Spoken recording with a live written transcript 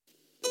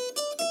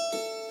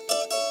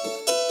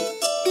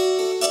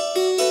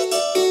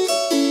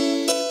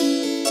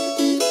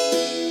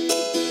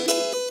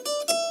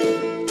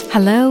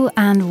Hello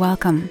and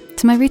welcome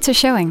to My Roots Are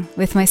Showing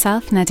with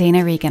myself,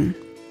 Nadina Regan.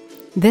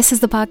 This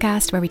is the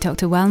podcast where we talk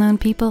to well-known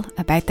people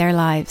about their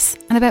lives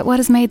and about what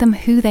has made them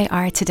who they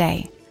are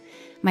today.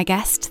 My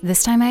guest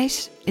this time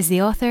out is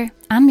the author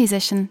and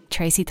musician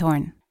Tracey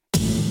Thorn.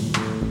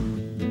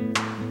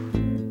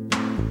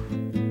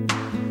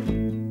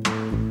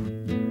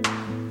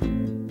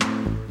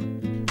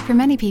 For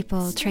many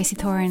people, Tracey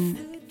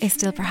Thorn is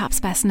still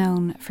perhaps best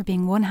known for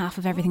being one half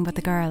of Everything But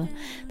the Girl,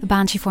 the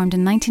band she formed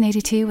in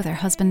 1982 with her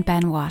husband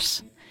Ben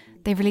Watt.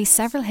 They've released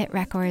several hit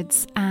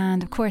records,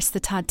 and of course the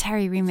Todd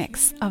Terry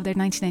remix of their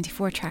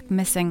 1994 track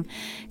Missing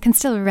can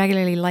still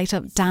regularly light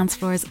up dance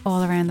floors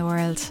all around the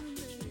world.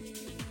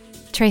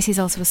 Tracey's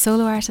also a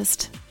solo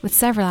artist with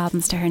several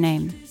albums to her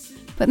name.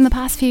 But in the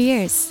past few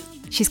years,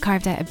 she's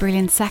carved out a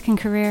brilliant second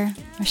career,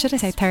 or should I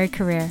say third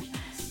career,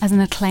 as an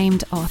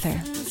acclaimed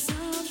author.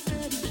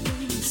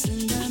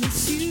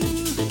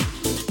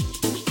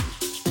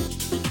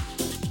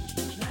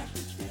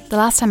 The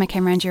last time I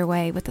came around your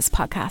way with this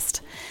podcast,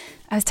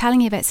 I was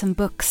telling you about some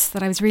books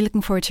that I was really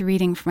looking forward to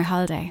reading for my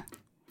holiday.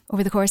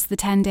 Over the course of the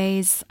 10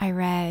 days, I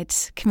read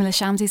Camilla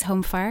Shamsie's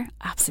Home Fire,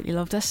 absolutely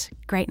loved it,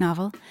 great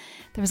novel.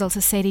 There was also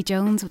Sadie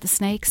Jones with The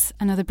Snakes,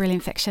 another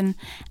brilliant fiction,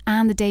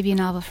 and the debut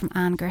novel from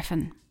Anne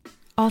Griffin,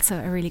 also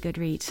a really good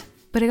read.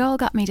 But it all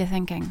got me to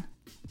thinking.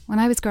 When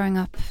I was growing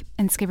up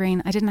in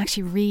Skibbereen, I didn't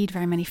actually read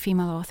very many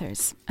female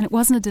authors, and it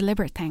wasn't a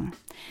deliberate thing.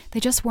 They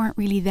just weren't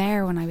really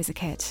there when I was a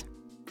kid.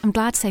 I'm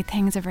glad to say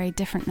things are very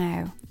different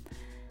now,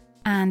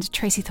 and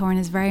Tracey Thorn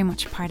is very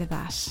much a part of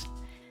that.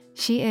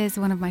 She is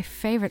one of my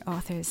favourite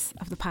authors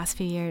of the past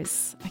few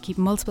years. I keep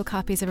multiple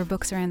copies of her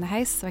books around the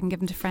house so I can give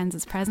them to friends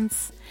as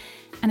presents.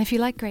 And if you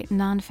like great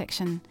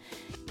non-fiction,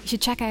 you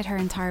should check out her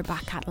entire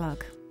back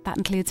catalogue. That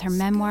includes her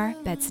memoir,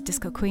 Bedsit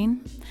Disco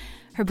Queen,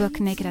 her book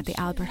Naked at the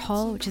Albert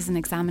Hall, which is an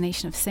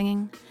examination of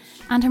singing,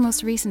 and her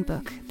most recent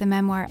book, the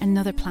memoir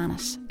Another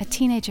Planet, a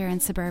teenager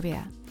in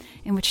suburbia,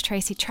 in which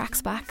Tracey tracks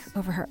back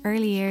over her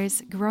early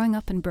years growing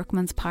up in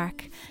Brookmans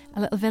Park, a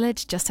little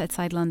village just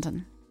outside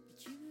London.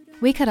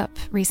 We caught up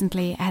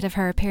recently ahead of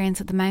her appearance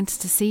at the Mountains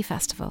to Sea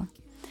Festival,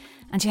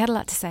 and she had a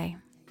lot to say.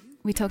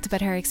 We talked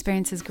about her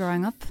experiences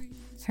growing up,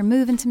 her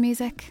move into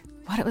music,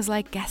 what it was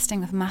like guesting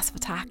with Massive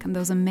Attack and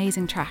those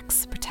amazing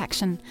tracks,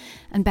 Protection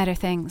and Better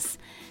Things,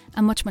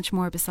 and much, much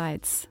more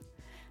besides.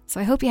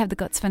 So I hope you have the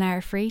guts of an hour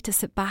free to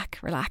sit back,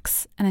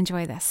 relax and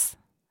enjoy this.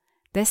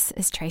 This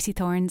is Tracey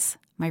Thorn's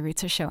My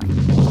Roots Are Showing.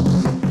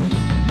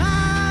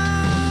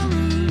 My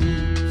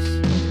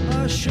roots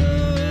are showing.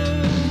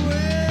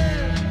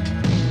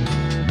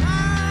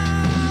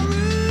 My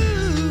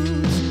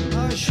roots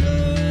are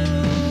showing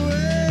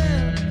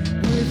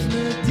with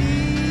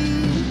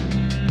Nadine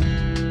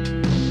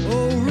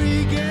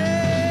O'Regan.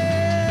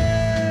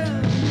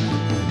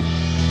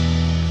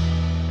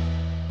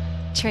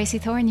 Tracey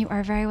Thorn, you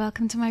are very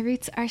welcome to My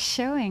Roots Are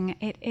Showing.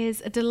 It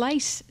is a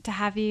delight to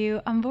have you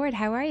on board.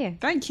 How are you?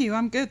 Thank you.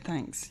 I'm good,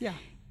 thanks. Yeah.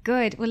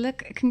 Good. Well,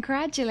 look,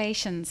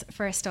 congratulations,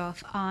 first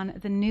off, on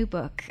the new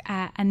book,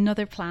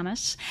 Another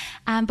Planet,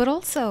 but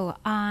also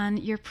on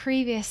your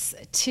previous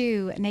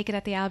two, Naked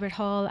at the Albert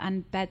Hall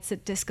and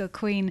Bedsit Disco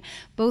Queen,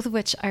 both of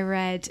which I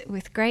read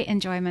with great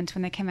enjoyment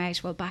when they came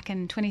out. Well, back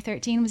in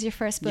 2013 was your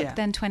first book,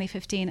 then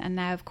 2015, and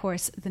now, of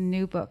course, the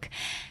new book.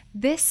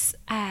 This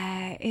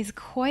is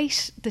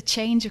quite the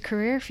change of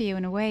career for you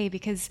in a way,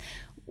 because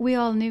we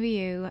all knew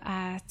you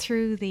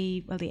through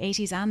the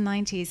 80s and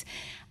 90s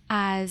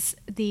as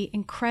the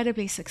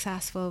incredibly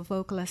successful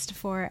vocalist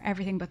for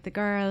Everything But the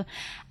Girl,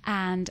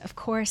 and of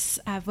course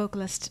a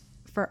vocalist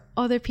for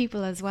other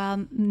people as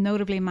well,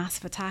 notably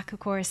Massive Attack, of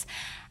course.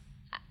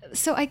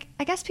 So I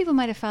guess people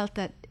might have felt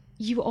that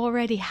you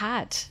already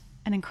had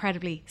an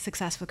incredibly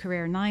successful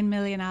career, 9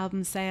 million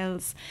album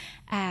sales,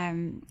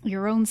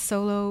 your own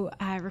solo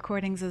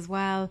recordings as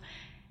well.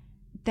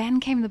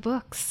 Then came the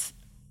books.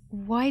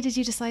 Why did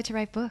you decide to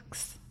write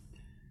books?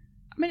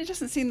 I mean, it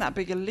doesn't seem that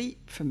big a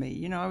leap for me.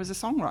 You know, I was a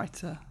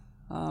songwriter,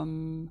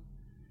 and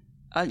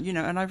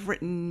I've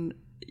written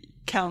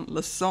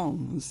countless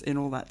songs in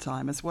all that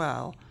time as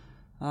well.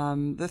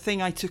 The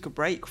thing I took a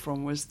break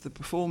from was the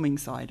performing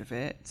side of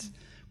it,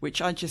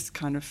 which I just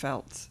kind of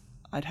felt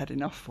I'd had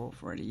enough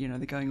of, really. You know,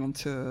 the going on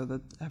tour,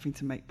 the having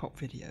to make pop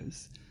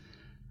videos.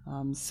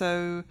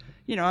 So,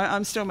 you know,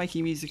 I'm still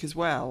making music as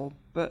well,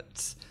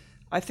 but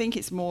I think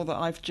it's more that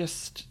I've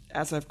just,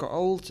 as I've got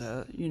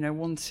older, you know,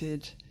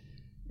 wanted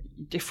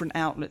different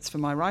outlets for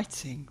my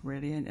writing,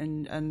 really,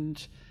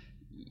 and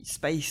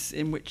space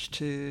in which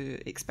to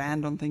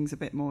expand on things a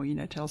bit more, you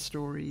know, tell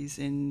stories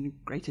in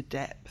greater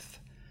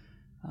depth.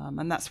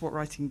 And that's what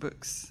writing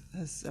books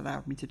has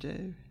allowed me to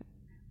do.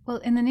 Well,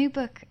 in the new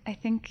book, I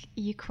think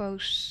you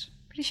quote,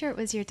 pretty sure it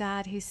was your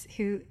dad,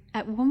 who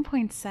at one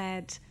point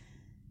said,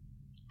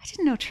 I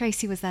didn't know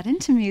Tracey was that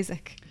into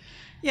music.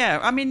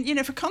 Yeah, I mean, you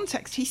know, for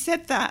context, he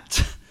said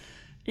that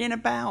in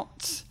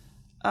about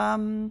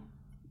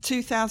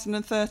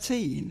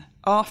 2013,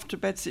 after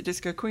Bedsit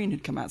Disco Queen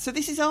had come out. So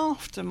this is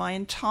after my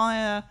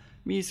entire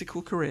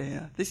musical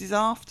career. This is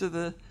after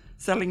the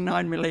selling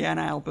 9 million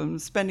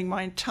albums, spending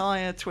my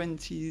entire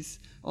 20s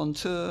on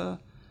tour,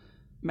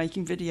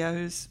 making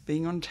videos,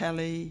 being on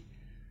telly,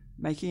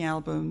 making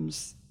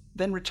albums,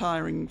 then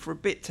retiring for a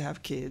bit to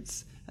have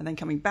kids, and then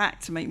coming back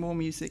to make more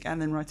music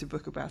and then write a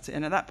book about it.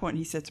 And at that point,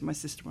 he said to my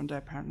sister one day,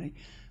 apparently,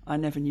 I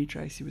never knew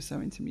Tracy was so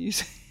into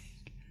music.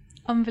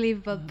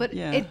 Unbelievable. But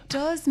yeah. It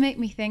does make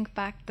me think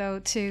back, though,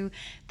 to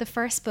the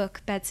first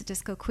book, Bedsit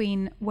Disco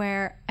Queen,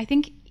 where I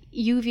think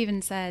you've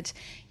even said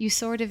you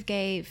sort of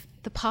gave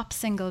the pop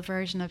single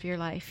version of your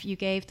life. You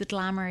gave the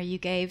glamour, you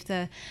gave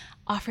the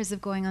offers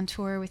of going on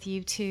tour with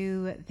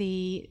U2,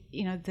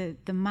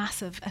 the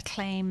massive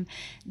acclaim,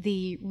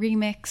 the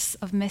remix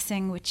of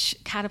Missing, which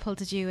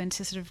catapulted you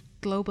into sort of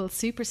global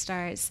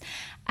superstars.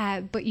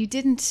 But you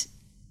didn't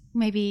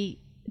maybe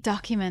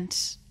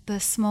document the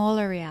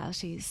smaller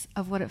realities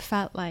of what it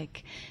felt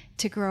like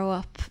to grow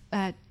up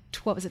at,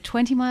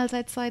 20 miles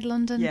outside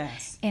London?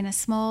 Yes. In a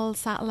small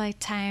satellite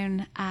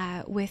town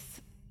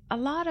with a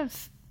lot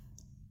of,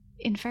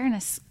 in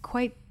fairness,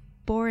 quite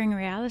boring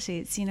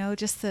realities,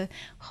 just the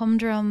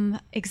humdrum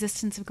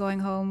existence of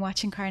going home,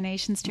 watching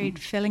Coronation Street,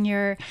 filling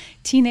your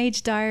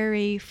teenage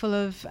diary full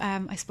of,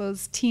 I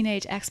suppose,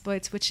 teenage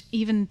exploits, which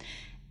even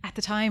at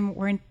the time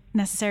weren't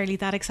necessarily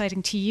that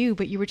exciting to you,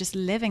 but you were just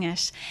living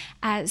it.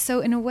 So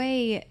in a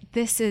way,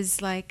 this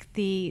is like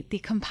the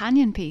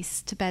companion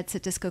piece to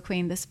Bedsit Disco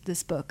Queen,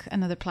 this book,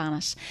 Another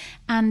Planet.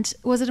 And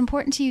was it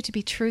important to you to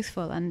be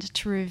truthful and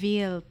to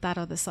reveal that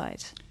other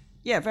side?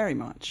 Yeah, very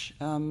much.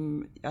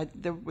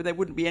 There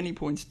wouldn't be any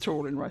point at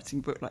all in writing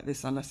a book like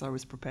this unless I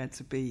was prepared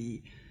to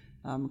be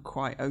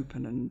quite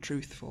open and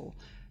truthful.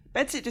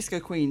 Bedsit Disco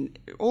Queen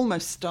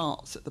almost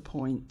starts at the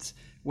point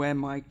where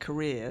my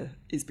career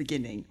is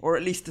beginning, or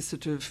at least the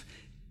sort of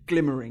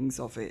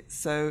glimmerings of it.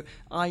 So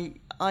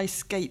I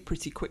skate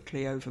pretty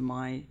quickly over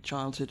my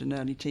childhood and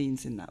early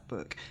teens in that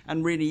book,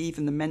 and really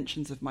even the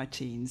mentions of my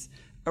teens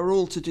are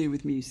all to do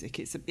with music.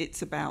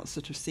 It's about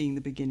sort of seeing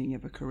the beginning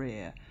of a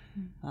career.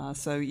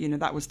 So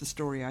that was the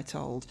story I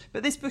told.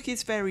 But this book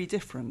is very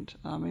different.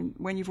 I mean,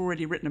 when you've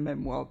already written a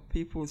memoir,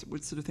 people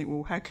would sort of think,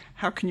 well,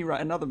 how can you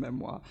write another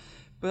memoir?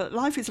 But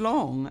life is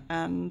long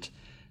and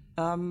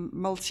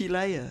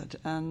multi-layered,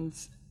 and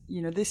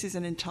this is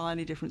an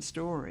entirely different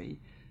story.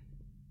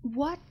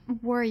 What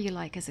were you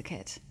like as a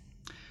kid?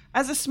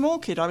 As a small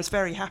kid, I was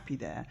very happy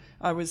there.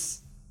 I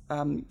was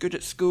good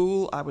at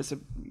school. I was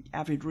an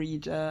avid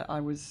reader.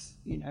 I was,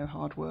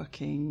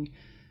 hardworking,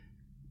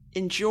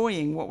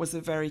 enjoying what was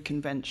a very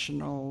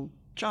conventional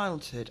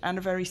childhood and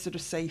a very sort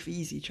of safe,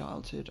 easy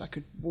childhood. I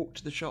could walk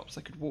to the shops.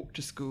 I could walk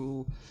to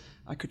school.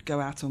 I could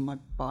go out on my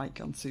bike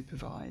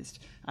unsupervised.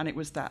 And it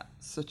was that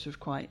sort of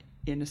quite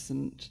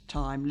innocent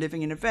time,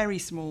 living in a very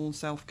small,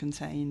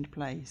 self-contained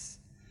place.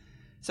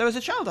 So as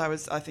a child,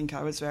 I think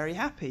I was very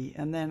happy.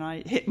 And then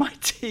I hit my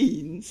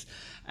teens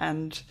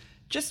and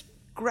just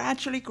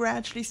gradually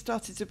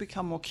started to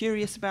become more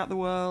curious about the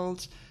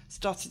world,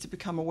 started to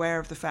become aware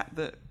of the fact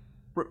that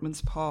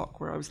Brookmans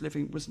Park, where I was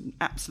living, was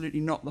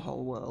absolutely not the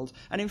whole world.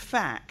 And in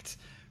fact,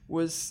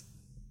 was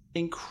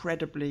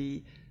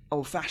incredibly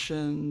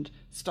old-fashioned,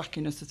 stuck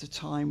in a sort of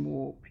time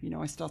warp.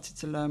 I started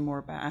to learn more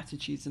about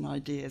attitudes and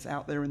ideas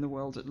out there in the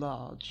world at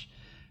large,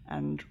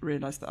 and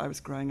realised that I was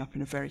growing up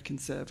in a very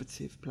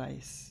conservative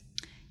place.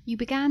 You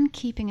began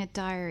keeping a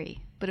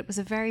diary, but it was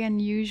a very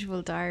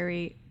unusual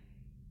diary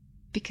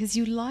because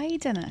you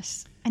lied in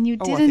it. And you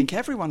didn't... I think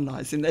everyone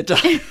lies in their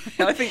diary.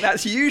 I think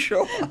that's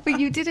usual. But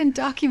you didn't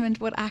document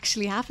what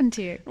actually happened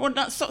to you. Well,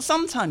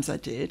 sometimes I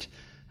did.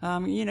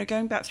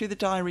 Going back through the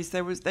diaries,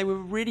 they were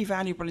really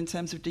valuable in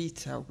terms of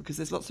detail, because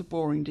there's lots of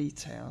boring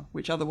detail,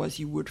 which otherwise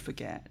you would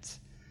forget.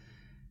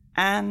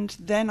 And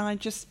then I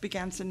just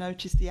began to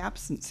notice the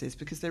absences,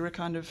 because there were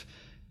kind of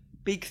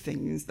big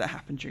things that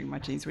happened during my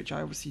teens, which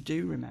I obviously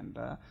do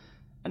remember,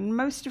 and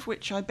most of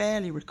which I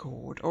barely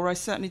record, or I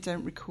certainly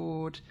don't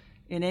record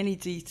in any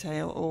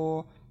detail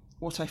or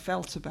what I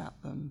felt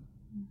about them.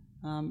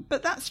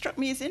 But that struck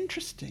me as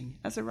interesting.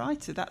 As a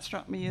writer, that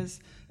struck me as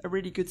a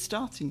really good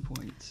starting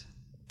point.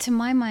 To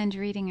my mind,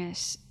 reading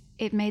it,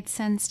 it made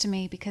sense to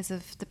me because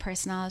of the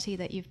personality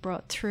that you've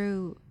brought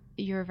through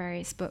your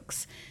various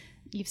books.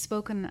 You've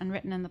spoken and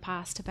written in the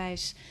past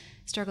about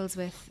struggles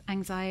with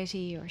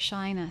anxiety or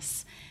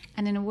shyness.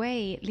 And in a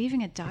way,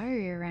 leaving a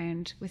diary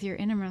around with your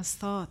innermost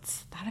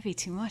thoughts, that'd be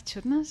too much,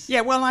 wouldn't it?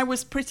 Yeah, well, I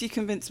was pretty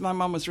convinced my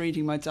mum was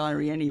reading my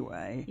diary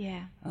anyway.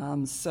 Yeah.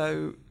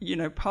 So,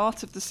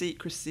 part of the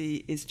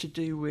secrecy is to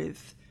do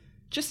with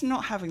just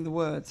not having the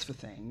words for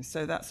things.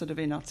 So that sort of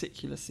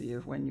inarticulacy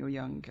of when you're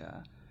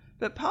younger.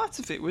 But part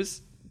of it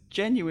was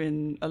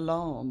genuine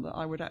alarm that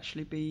I would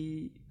actually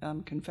be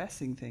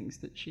confessing things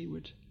that she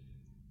would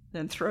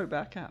then throw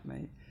back at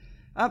me.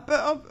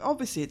 But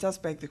obviously it does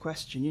beg the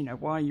question,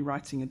 why are you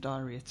writing a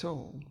diary at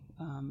all?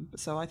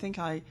 So I think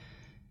I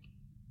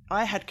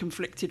had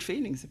conflicted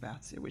feelings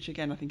about it, which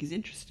again I think is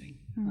interesting.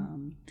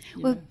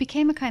 It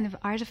became a kind of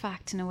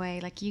artifact in a way.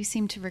 Like, you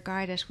seem to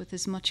regard it with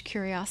as much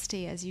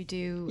curiosity as you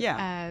do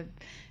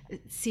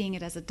seeing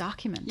it as a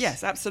document.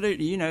 Yes,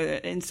 absolutely. You know,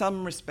 in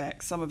some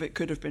respects, some of it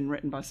could have been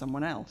written by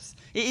someone else.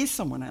 It is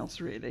someone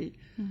else, really.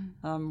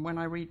 When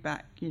I read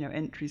back, you know,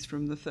 entries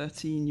from the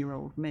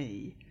 13-year-old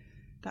me,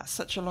 that's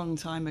such a long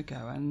time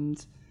ago,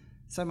 and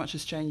so much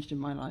has changed in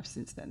my life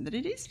since then that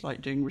it is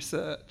like doing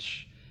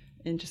research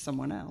into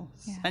someone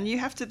else. Yeah. And you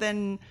have to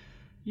then,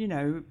 you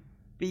know,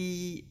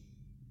 be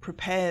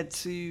prepared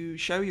to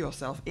show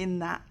yourself in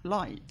that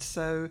light.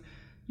 So,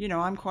 you know,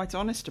 I'm quite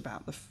honest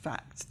about the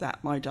fact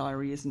that my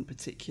diary isn't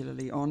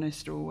particularly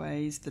honest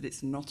always, that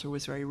it's not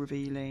always very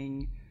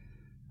revealing,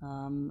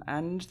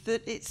 and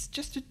that it's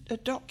just a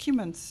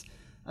document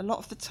a lot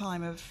of the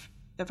time of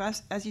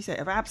as you say,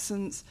 of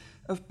absence,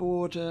 of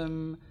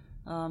boredom,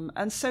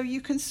 and so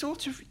you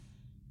sort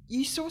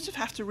of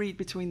have to read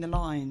between the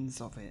lines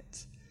of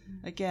it.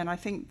 Again, I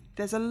think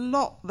there's a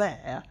lot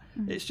there.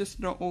 It's just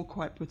not all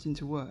quite put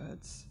into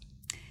words.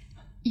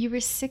 You were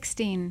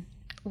 16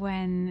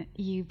 when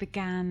you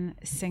began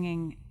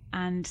singing,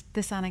 and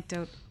this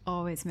anecdote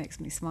always makes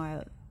me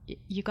smile.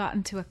 You got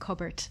into a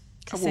cupboard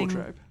to sing.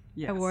 Wardrobe.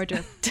 Yes. A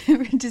wardrobe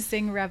to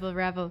sing Rebel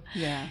Rebel.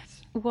 Yes.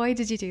 Why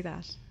did you do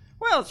that?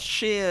 Well,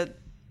 sheer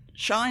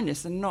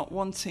shyness and not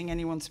wanting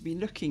anyone to be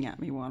looking at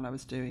me while I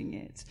was doing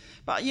it.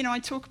 But, you know, I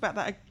talk about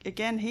that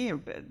again here,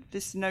 but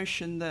this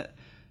notion that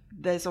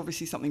there's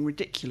obviously something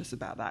ridiculous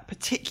about that,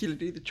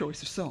 particularly the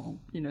choice of song,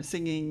 you know,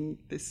 singing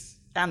this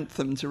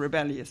anthem to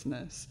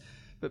rebelliousness,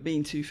 but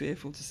being too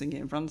fearful to sing it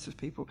in front of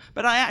people.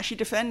 But I actually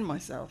defend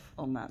myself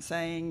on that,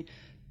 saying,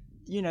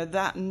 you know,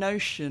 that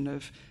notion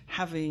of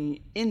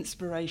having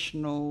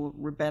inspirational,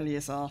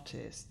 rebellious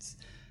artists,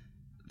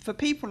 for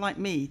people like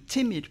me,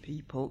 timid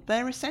people,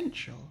 they're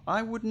essential.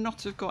 I would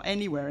not have got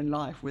anywhere in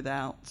life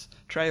without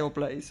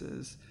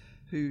trailblazers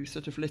who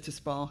sort of lit a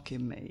spark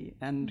in me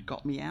and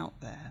got me out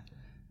there.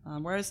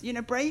 Whereas, you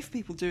know, brave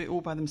people do it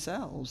all by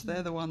themselves.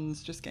 They're the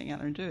ones just getting out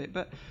there and do it.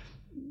 But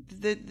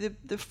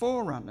the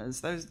forerunners,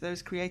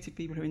 those creative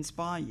people who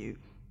inspire you,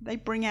 they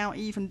bring out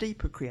even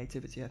deeper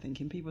creativity, I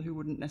think, in people who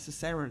wouldn't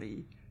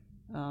necessarily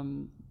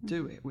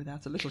do it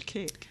without a little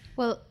kick.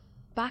 Well,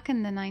 back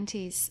in the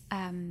 90s,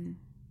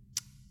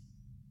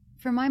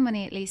 for my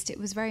money at least, it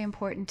was very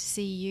important to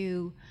see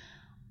you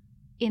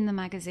in the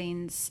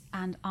magazines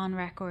and on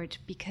record,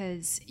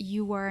 because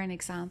you were an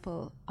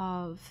example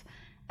of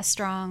a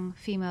strong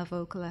female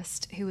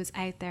vocalist who was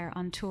out there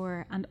on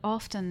tour. And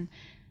often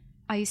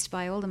I used to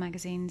buy all the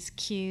magazines,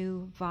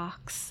 Q,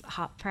 Vox,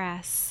 Hot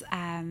Press,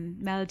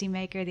 Melody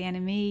Maker, The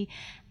NME,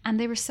 and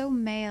they were so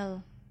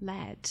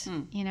male-led,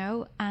 you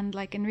know. And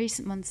like in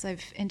recent months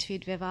I've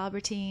interviewed Viv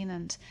Albertine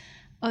and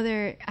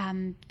other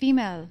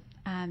female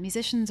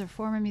musicians or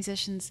former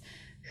musicians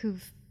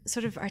who've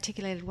sort of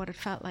articulated what it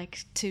felt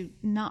like to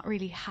not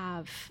really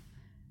have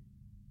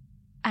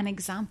an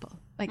example.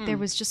 Like there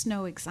was just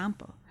no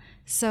example.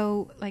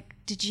 So like,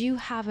 did you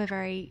have a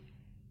very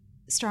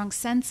strong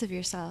sense of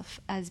yourself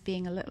as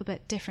being a little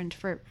bit different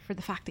for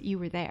the fact that you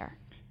were there?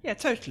 Yeah,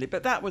 totally.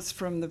 But that was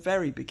from the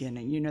very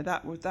beginning. You know,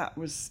 that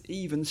was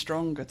even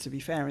stronger, to be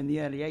fair, in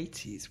the early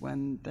 80s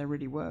when there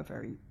really were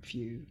very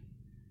few.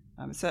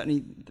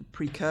 Certainly the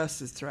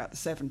precursors throughout the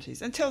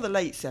 70s, until the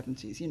late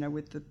 70s, you know,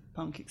 with the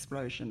punk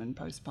explosion and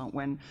post-punk,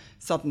 when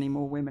suddenly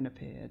more women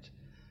appeared.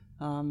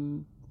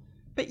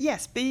 But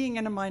yes, being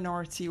in a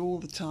minority all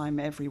the time,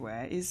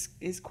 everywhere, is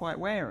quite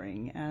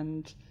wearing.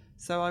 And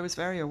so I was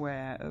very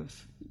aware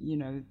of, you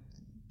know,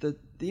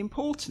 the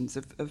importance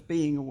of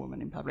being a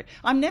woman in public.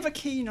 I'm never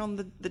keen on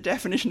the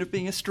definition of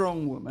being a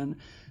strong woman,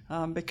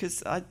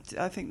 because I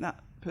think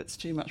that puts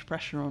too much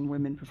pressure on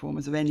women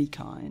performers of any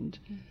kind.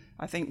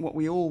 I think what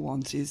we all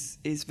want is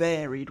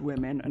varied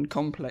women and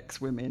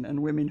complex women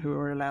and women who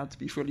are allowed to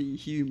be fully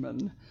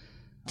human.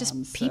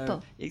 Just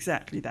people.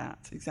 Exactly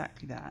that.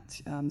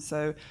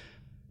 So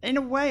in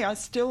a way, I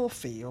still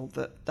feel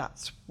that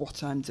that's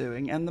what I'm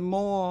doing. And the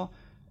more,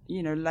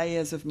 you know,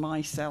 layers of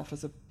myself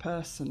as a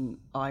person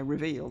I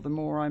reveal, the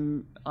more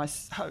I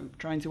hope,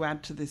 trying to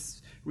add to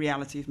this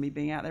reality of me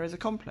being out there as a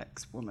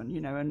complex woman,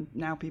 you know, and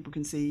now people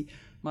can see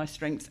my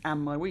strengths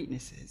and my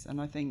weaknesses.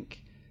 And I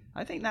think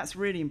that's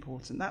really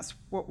important. That's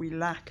what we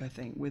lack, I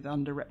think, with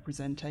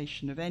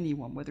underrepresentation of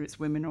anyone, whether it's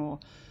women or,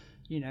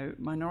 you know,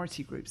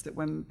 minority groups, that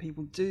when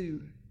people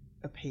do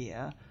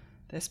appear,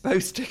 they're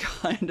supposed to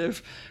kind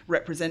of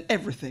represent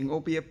everything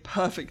or be a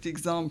perfect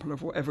example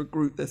of whatever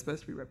group they're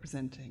supposed to be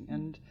representing.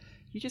 And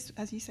you just,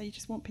 as you say, you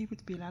just want people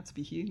to be allowed to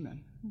be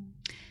human.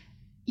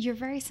 You're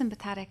very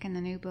sympathetic in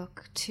the new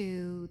book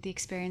to the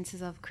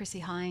experiences of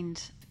Chrissie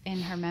Hynde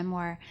in her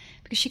memoir,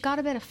 because she got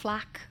a bit of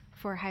flack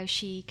for how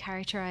she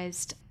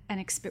characterised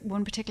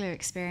one particular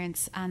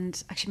experience,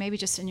 and actually maybe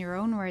just in your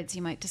own words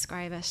you might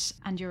describe it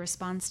and your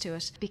response to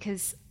it.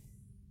 Because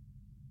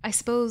I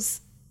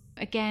suppose,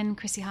 again,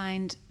 Chrissie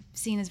Hynde,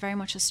 seen as very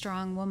much a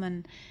strong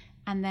woman,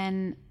 and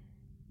then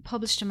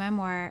published a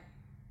memoir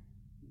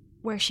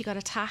where she got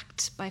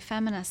attacked by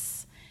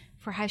feminists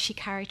for how she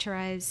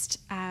characterised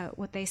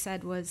what they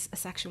said was a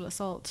sexual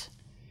assault.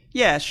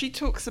 Yeah, she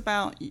talks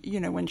about, you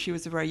know, when she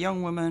was a very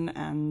young woman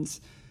and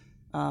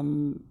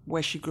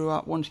where she grew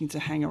up wanting to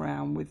hang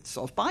around with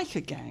sort of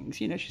biker gangs.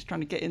 She's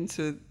trying to get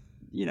into,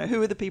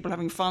 who are the people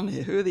having fun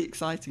here? Who are the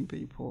exciting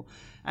people?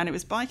 And it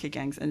was biker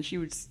gangs, and she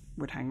would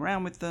hang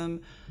around with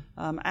them.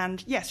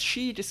 And yes,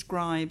 she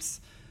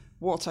describes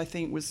what I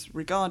think was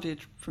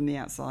regarded from the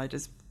outside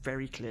as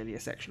very clearly a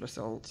sexual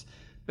assault.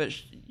 But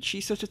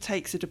she sort of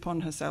takes it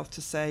upon herself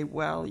to say,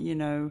 well,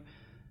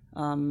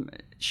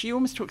 she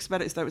almost talks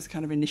about it as though it was a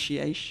kind of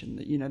initiation,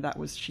 that, that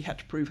was, she had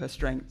to prove her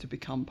strength to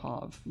become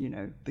part of,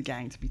 the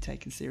gang, to be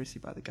taken seriously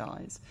by the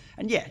guys.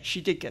 And yeah,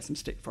 she did get some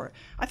stick for it.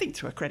 I think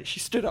to her credit, she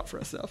stood up for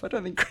herself. I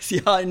don't think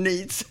Chrissie Hynde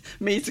needs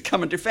me to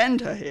come and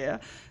defend her here.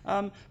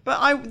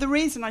 But the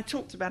reason I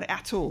talked about it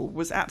at all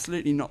was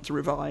absolutely not to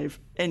revive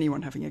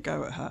anyone having a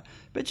go at her,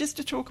 but just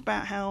to talk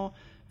about how,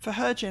 for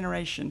her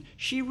generation,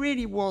 she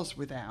really was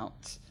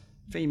without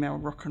female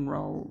rock and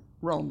roll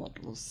role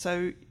models.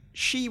 So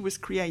she was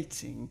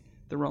creating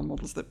the role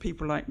models that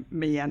people like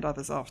me and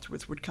others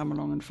afterwards would come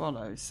along and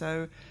follow.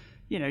 So,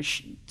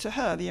 to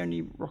her, the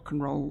only rock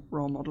and roll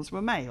role models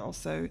were male.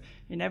 So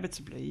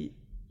inevitably,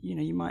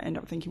 you might end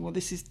up thinking, well,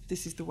 this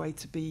is the way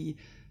to be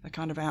a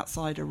kind of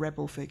outsider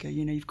rebel figure.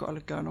 You've got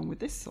to go along with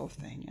this sort of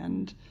thing.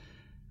 And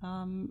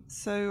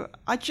so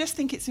I just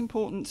think it's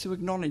important to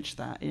acknowledge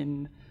that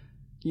in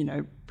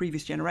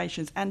previous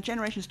generations and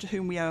generations to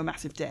whom we owe a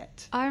massive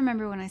debt. I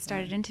remember when I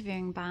started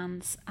interviewing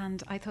bands,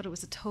 and I thought it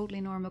was a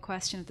totally normal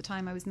question at the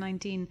time. I was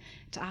 19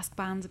 to ask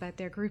bands about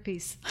their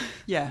groupies.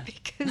 Yeah.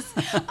 Because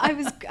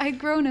I'd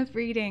grown up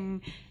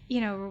reading,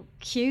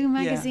 Q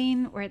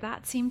magazine, where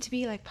that seemed to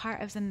be like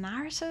part of the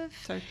narrative.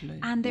 Totally.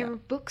 And there were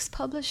books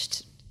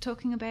published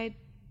talking about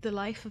the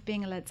life of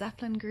being a Led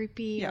Zeppelin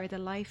groupie, or the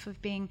life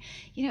of being,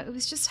 it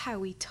was just how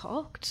we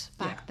talked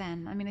back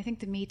then. I mean, I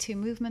think the Me Too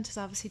movement has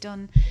obviously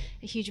done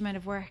a huge amount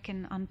of work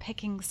in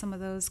unpicking some of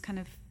those kind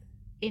of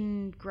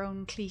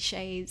ingrown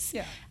cliches.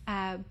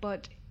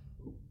 But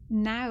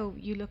now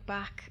you look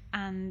back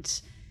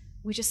and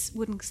we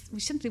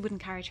simply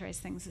wouldn't characterize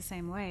things the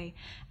same way.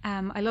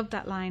 I love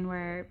that line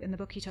where in the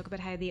book you talk about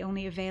how the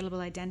only available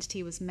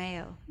identity was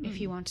male if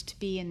you wanted to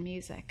be in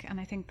music. And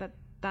I think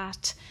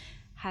that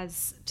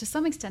has to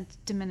some extent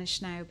diminished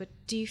now, but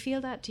do you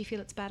feel that? Do you feel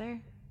it's better?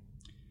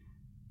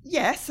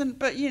 Yes,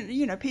 but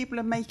people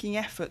are making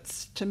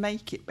efforts to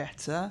make it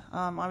better.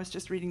 I was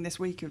just reading this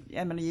week of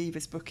Emily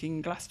Evis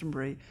booking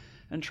Glastonbury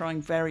and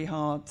trying very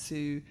hard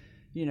to,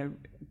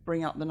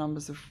 bring up the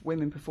numbers of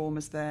women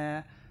performers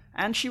there.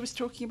 And she was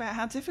talking about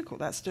how difficult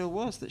that still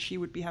was, that she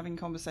would be having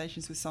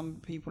conversations with some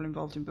people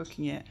involved in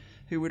booking it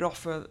who would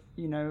offer,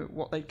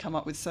 what they'd come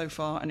up with so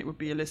far, and it would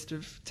be a list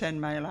of 10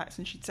 male acts.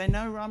 And she'd say,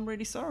 no, I'm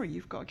really sorry,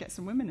 you've got to get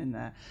some women in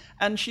there.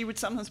 And she would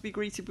sometimes be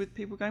greeted with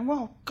people going,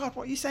 well, God,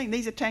 what are you saying?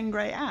 These are 10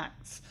 great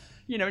acts.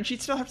 And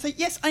she'd still have to say,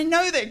 yes, I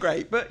know they're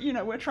great, but,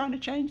 we're trying to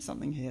change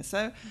something here.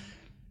 So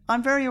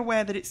I'm very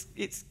aware that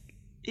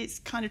it's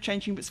kind of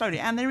changing, but slowly.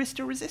 And there is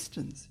still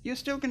resistance. You're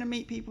still going to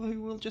meet people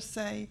who will just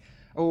say,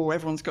 oh,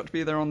 everyone's got to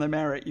be there on their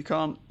merit. You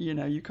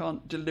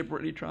can't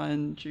deliberately try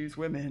and choose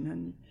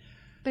women.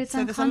 But it's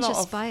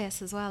unconscious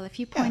bias as well. If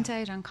you point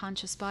out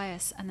unconscious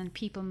bias and then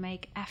people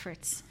make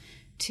efforts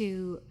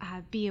to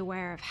be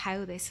aware of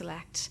how they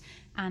select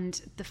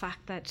and the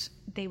fact that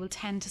they will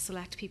tend to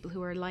select people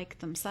who are like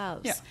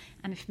themselves. Yeah.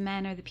 And if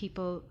men are the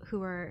people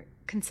who are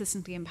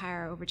consistently in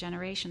power over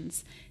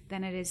generations,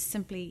 then it is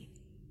simply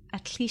a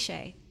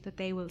cliche that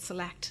they will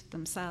select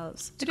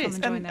themselves to come and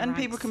join their ranks. And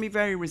people can be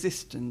very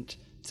resistant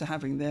to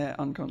having their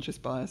unconscious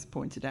bias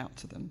pointed out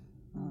to them.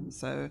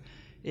 So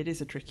it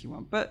is a tricky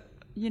one. But,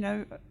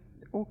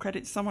 all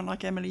credit to someone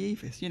like Emily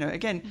Evis.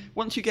 Again,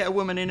 once you get a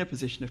woman in a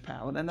position of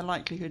power, then the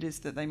likelihood is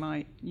that they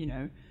might,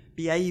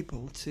 be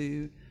able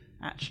to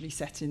actually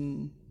set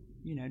in,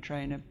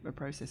 train a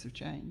process of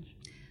change.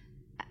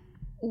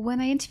 When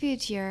I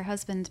interviewed your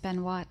husband,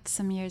 Ben Watt,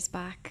 some years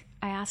back,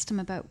 I asked him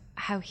about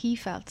how he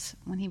felt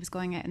when he was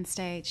going out on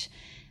stage.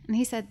 And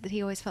he said that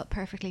he always felt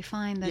perfectly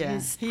fine, that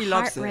his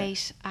heart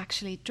rate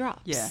actually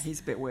drops. Yeah,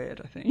 he's a bit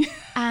weird, I think.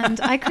 And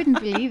I couldn't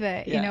believe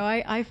it.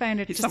 I found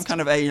it he's just some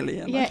kind of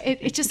alien. Yeah,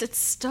 it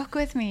stuck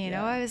with me,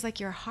 I was like,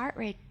 your heart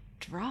rate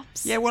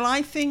drops. Yeah, well,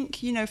 I think,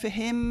 for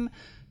him,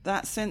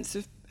 that sense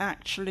of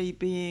actually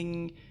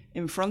being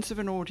in front of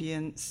an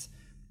audience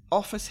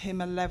offers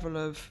him a level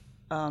of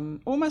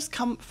almost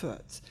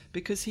comfort,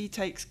 because he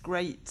takes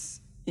great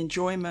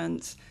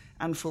enjoyment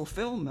and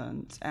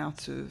fulfillment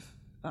out of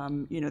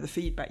the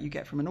feedback you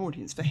get from an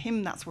audience. For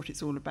him, that's what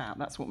it's all about.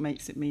 That's what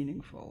makes it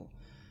meaningful.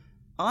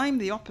 I'm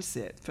the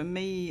opposite. For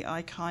me,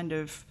 I kind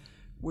of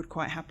would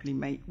quite happily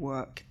make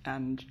work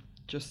and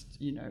just,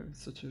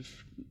 sort of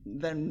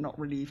then not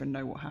really even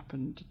know what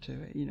happened to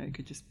it. It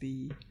could just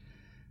be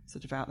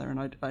sort of out there,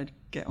 and I'd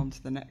get on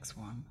to the next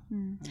one.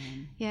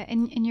 Yeah,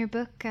 in your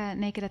book,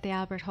 Naked at the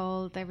Albert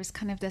Hall, there was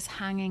kind of this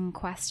hanging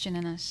question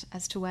in it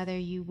as to whether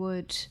you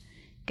would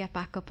get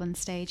back up on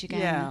stage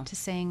again to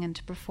sing and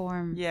to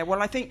perform. Yeah,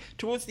 well, I think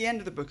towards the end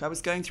of the book I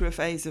was going through a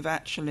phase of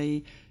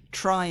actually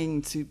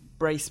trying to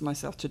brace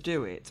myself to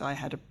do it. I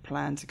had a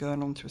plan to go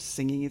along to a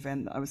singing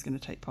event that I was going to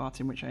take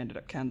part in, which I ended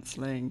up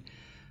cancelling.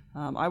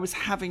 I was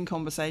having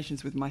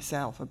conversations with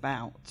myself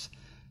about,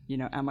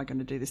 am I going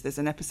to do this? There's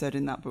an episode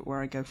in that book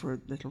where I go for a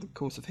little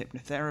course of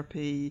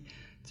hypnotherapy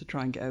to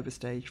try and get over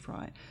stage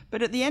fright.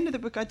 But at the end of the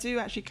book, I do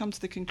actually come to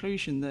the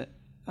conclusion that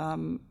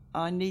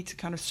I need to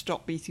kind of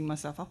stop beating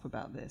myself up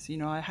about this.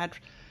 I had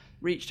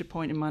reached a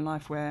point in my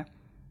life where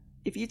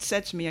if you'd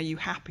said to me, are you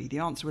happy? The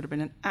answer would have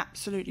been an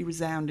absolutely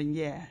resounding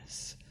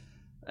yes.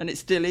 And it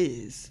still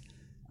is.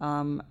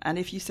 And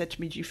if you said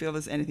to me, do you feel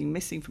there's anything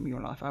missing from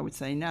your life? I would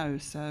say no.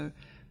 So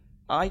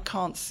I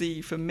can't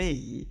see, for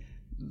me,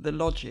 the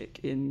logic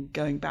in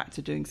going back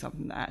to doing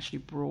something that actually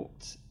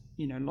brought,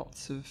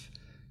 lots of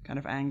kind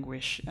of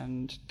anguish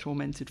and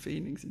tormented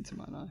feelings into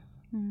my life.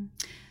 Mm.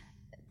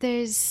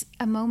 There's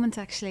a moment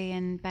actually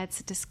in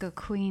Beds at Disco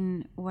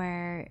Queen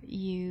where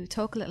you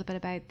talk a little bit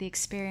about the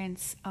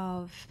experience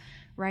of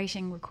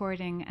writing,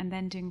 recording, and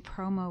then doing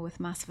promo with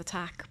Massive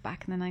Attack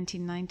back in the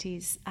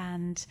 1990s,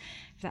 and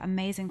that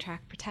amazing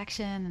track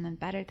Protection, and then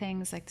Better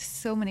Things. Like,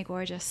 so many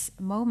gorgeous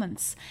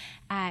moments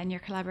in your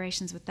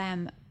collaborations with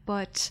them.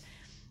 But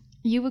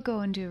you would go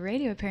and do a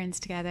radio appearance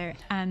together,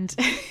 and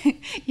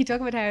you talk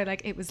about how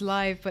like it was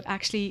live, but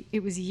actually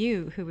it was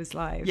you who was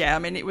live. Yeah, I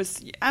mean, it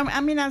was.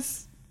 I mean,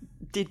 as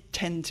did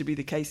tend to be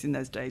the case in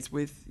those days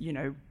with,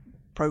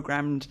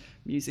 programmed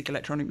music,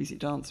 electronic music,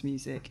 dance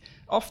music.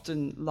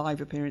 Often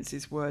live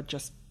appearances were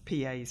just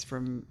PAs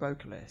from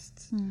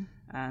vocalists. Mm.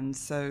 And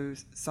so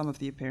some of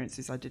the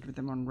appearances I did with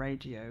them on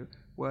radio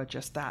were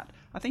just that.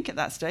 I think at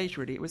that stage,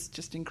 really, it was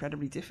just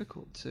incredibly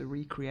difficult to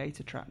recreate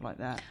a track like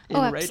that in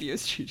a radio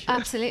studio.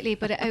 Absolutely,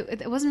 but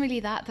it wasn't really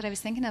that I was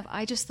thinking of.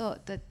 I just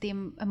thought that the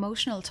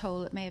emotional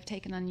toll it may have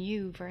taken on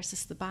you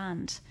versus the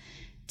band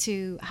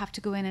to have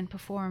to go in and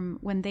perform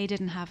when they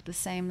didn't have the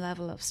same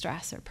level of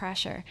stress or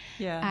pressure.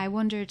 Yeah. I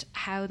wondered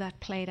how that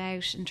played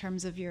out in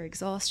terms of your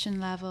exhaustion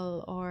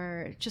level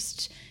or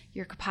just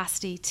your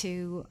capacity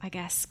to, I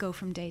guess, go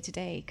from day to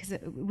day, because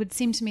it would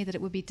seem to me that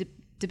it would be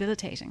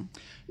debilitating.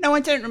 No, I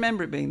don't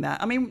remember it being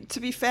that. I mean, to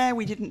be fair,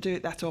 we didn't do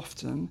it that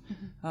often.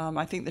 Mm-hmm.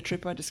 I think the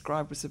trip I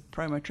described was a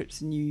promo trip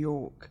to New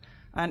York.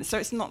 And so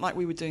it's not like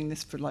we were doing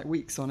this for like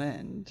weeks on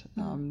end.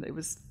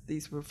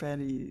 These were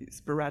fairly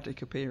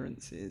sporadic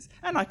appearances,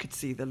 and I could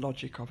see the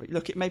logic of it.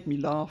 Look, it made me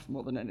laugh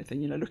more than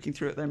anything. Looking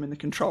through at them in the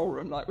control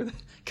room, like with a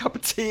cup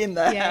of tea in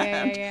their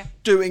hand,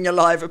 doing a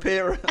live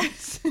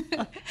appearance.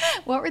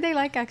 What were they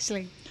like,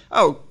 actually?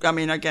 Oh, I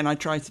mean, again, I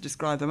try to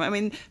describe them. I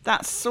mean,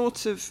 that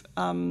sort of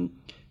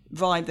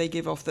vibe they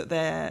give off that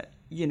they're,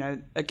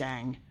 a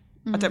gang.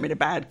 Mm-hmm. I don't mean a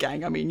bad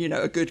gang. I mean,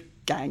 a good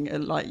gang.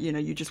 Like,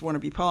 you just want to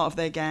be part of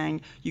their gang.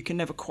 You can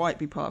never quite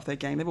be part of their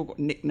gang. They've all got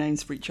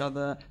nicknames for each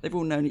other. They've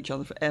all known each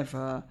other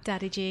forever.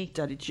 Daddy G,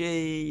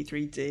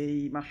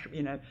 3D,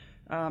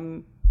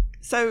 Mushroom,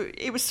 So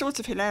it was sort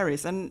of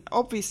hilarious. And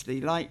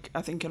obviously, like,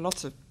 I think a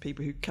lot of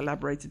people who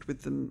collaborated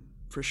with them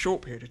for a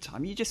short period of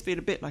time, you just feel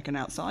a bit like an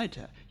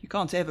outsider. You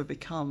can't ever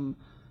become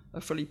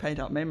a fully paid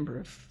up member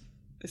of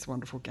this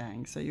wonderful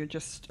gang. So you're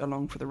just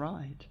along for the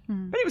ride.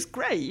 Mm. But it was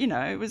great,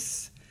 it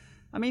was...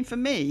 I mean, for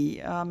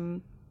me,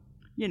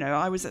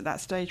 I was at that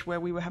stage where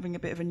we were having a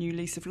bit of a new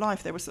lease of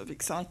life. There were sort of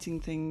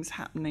exciting things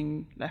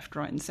happening left,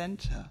 right and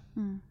centre,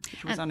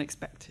 which was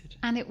unexpected.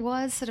 And it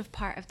was sort of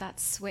part of that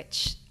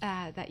switch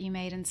that you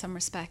made in some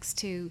respects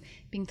to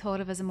being thought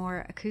of as a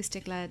more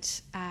acoustic-led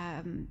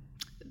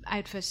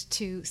outfit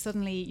to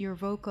suddenly your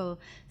vocal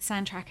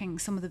soundtracking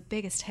some of the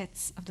biggest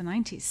hits of the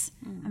 90s.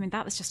 I mean,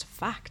 that was just a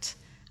fact.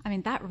 I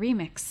mean, that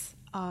remix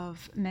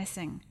of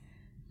Missing...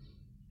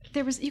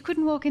 you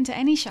couldn't walk into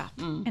any shop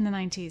in the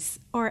 90s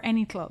or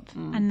any club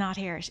and not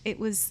hear it. It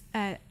was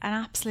an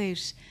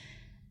absolute,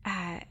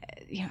 a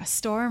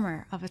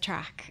stormer of a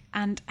track.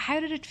 And how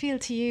did it feel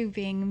to you,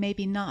 being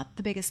maybe not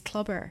the biggest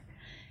clubber,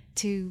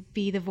 to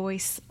be the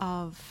voice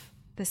of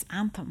this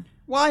anthem?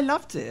 Well, I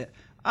loved it.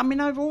 I mean,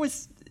 I've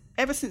always,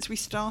 ever since we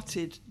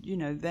started,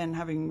 then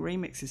having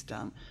remixes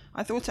done,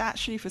 I thought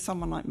actually for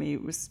someone like me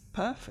it was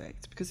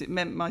perfect because it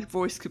meant my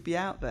voice could be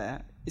out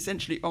there,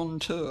 essentially on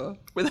tour,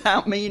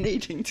 without me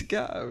needing to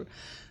go.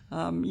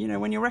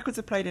 When your records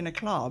are played in a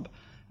club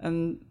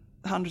and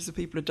hundreds of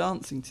people are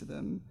dancing to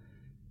them,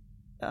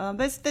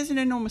 there's an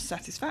enormous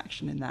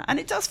satisfaction in that. And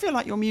it does feel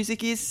like your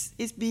music is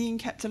being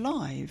kept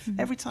alive. Mm-hmm.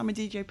 Every time a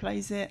DJ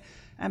plays it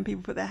and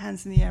people put their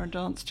hands in the air and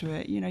dance to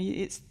it,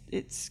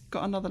 it's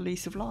got another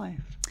lease of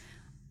life.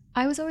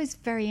 I was always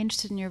very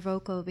interested in your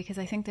vocal because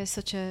I think there's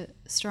such a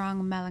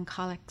strong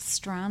melancholic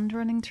strand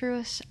running through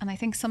it. And I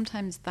think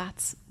sometimes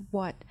that's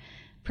what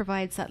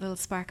provides that little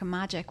spark of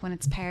magic when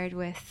it's paired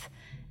with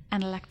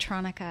an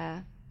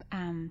electronica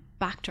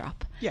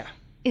backdrop. Yeah.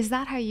 Is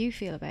that how you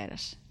feel about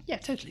it? Yeah,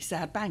 totally.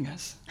 Sad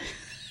bangers.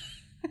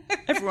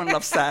 Everyone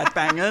loves sad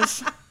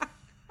bangers.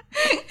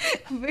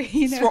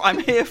 That's what I'm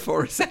here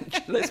for,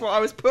 essentially. It's what I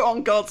was put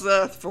on God's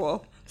earth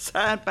for.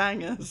 Sad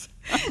bangers.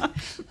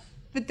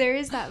 But there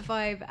is that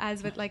vibe,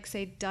 as with, like,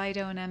 say,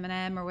 Dido and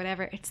Eminem or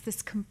whatever. It's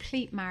this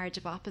complete marriage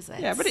of opposites.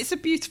 Yeah, but it's a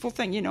beautiful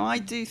thing. I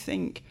do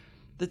think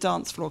the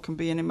dance floor can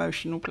be an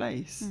emotional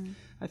place.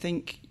 I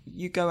think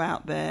you go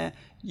out there,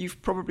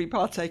 you've probably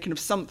partaken of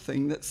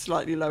something that's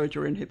slightly lowered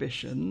your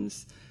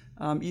inhibitions.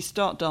 You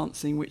start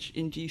dancing, which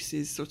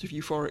induces sort of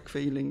euphoric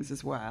feelings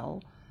as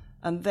well.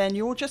 And then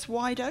you're just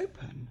wide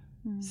open.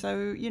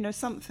 So, you know,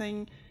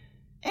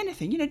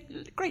 anything, you know,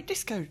 great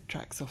disco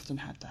tracks often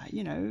had that,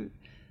 you know,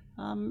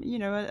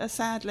 a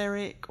sad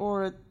lyric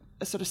or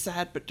a sort of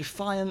sad but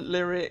defiant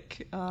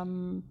lyric.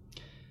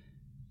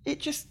 It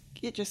just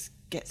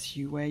gets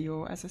you where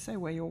you're, as I say,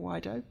 where you're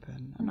wide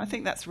open. And I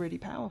think that's really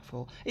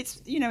powerful.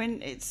 It's, you know,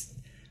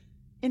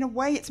 in a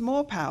way, it's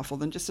more powerful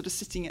than just sort of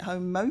sitting at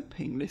home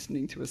moping,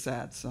 listening to a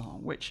sad song,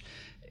 which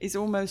is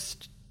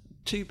almost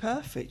too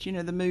perfect. You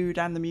know, the mood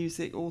and the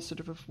music all sort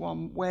of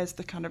one. Where's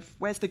the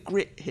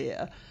grit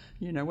here?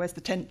 You know, where's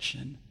the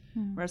tension?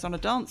 Whereas on a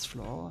dance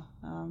floor,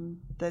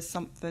 there's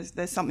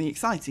something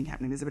exciting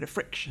happening. There's a bit of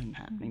friction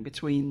happening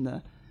between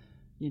the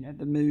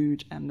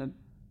mood and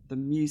the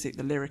music,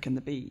 the lyric and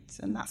the beat,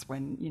 and that's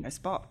when, you know,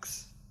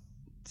 sparks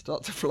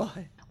start to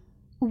fly.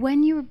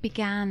 When you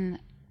began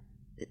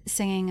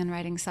singing and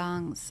writing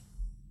songs,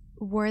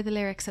 were the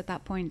lyrics at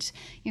that point,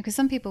 you know, because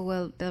some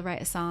people they'll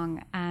write a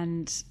song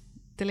and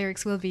the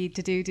lyrics will be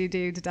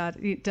da-da,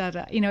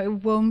 you know,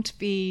 it won't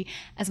be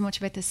as much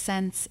about the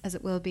sense as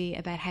it will be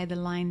about how the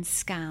line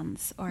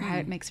scans or how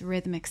it makes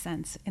rhythmic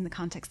sense in the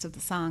context of the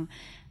song.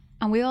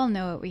 And we all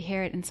know it, we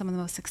hear it in some of the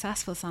most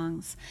successful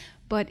songs.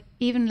 But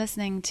even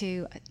listening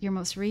to your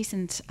most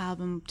recent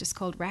album, just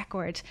called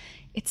Record,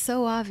 it's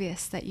so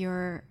obvious that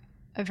you're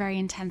a very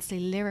intensely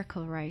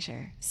lyrical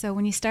writer. So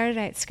when you started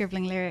out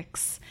scribbling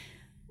lyrics,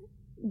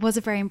 was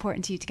it very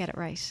important to you to get it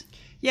right?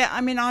 Yeah,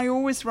 I mean, I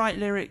always write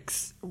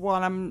lyrics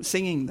while I'm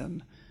singing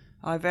them.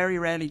 I very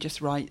rarely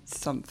just write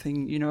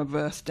something, you know, a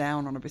verse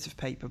down on a bit of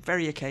paper,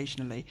 very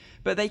occasionally.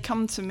 But they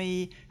come to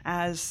me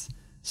as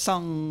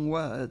sung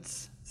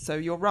words. So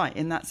you're right,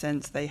 in that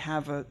sense, they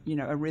have a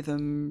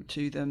rhythm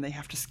to them. They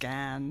have to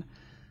scan.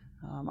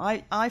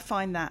 I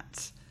find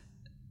that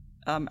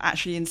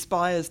actually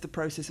inspires the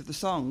process of the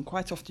song.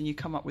 Quite often you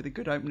come up with a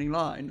good opening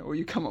line or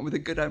you come up with a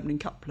good opening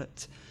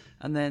couplet,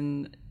 and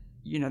then,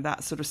 you know,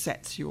 that sort of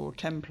sets your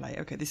template.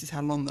 Okay, this is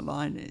how long the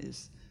line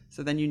is.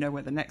 So then you know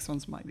where the next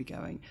ones might be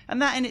going.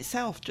 And that in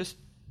itself just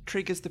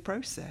triggers the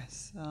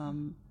process.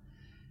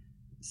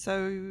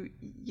 So,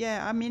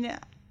 yeah, I mean,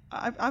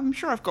 I'm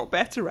sure I've got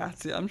better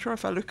at it. I'm sure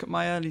if I look at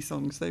my early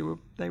songs, they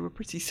were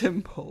pretty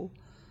simple.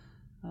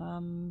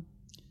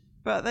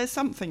 But there's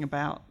something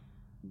about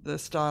the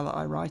style that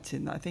I write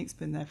in that I think's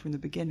been there from the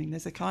beginning.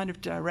 There's a kind of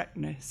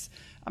directness.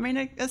 I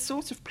mean, a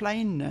sort of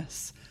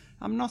plainness.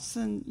 I'm not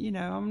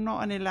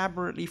an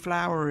elaborately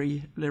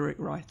flowery lyric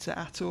writer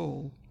at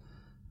all.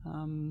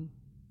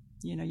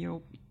 You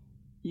know,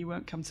 you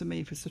won't come to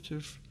me for sort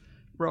of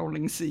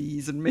rolling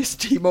seas and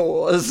misty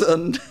moors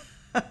and,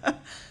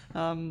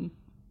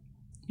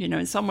 you know,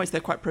 in some ways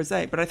they're quite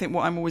prosaic, but I think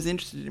what I'm always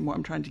interested in, what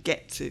I'm trying to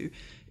get to,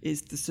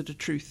 is the sort of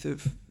truth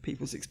of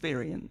people's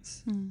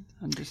experience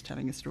and just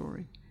telling a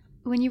story.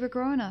 When you were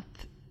growing up,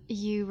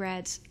 you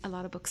read a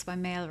lot of books by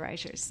male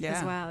writers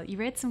as well. You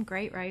read some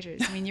great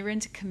writers. I mean, you were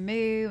into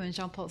Camus and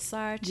Jean-Paul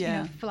Sartre. You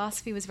know,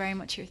 philosophy was very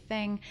much your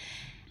thing.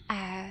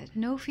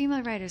 No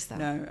female writers, though.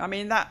 No, I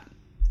mean, that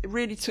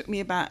really took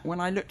me aback when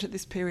I looked at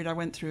this period I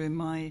went through in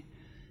my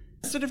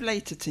sort of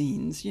later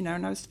teens, you know,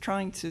 and I was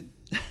trying to,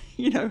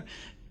 you know,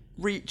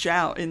 reach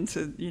out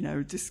into, you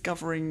know,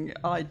 discovering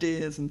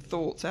ideas and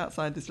thoughts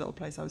outside this little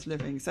place I was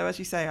living. So as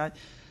you say,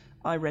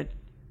 I read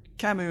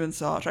Camus and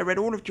Sartre. I read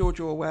all of George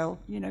Orwell,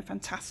 you know,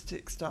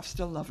 fantastic stuff,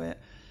 still love it.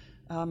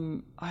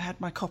 I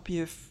had my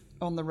copy of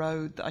On the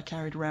Road that I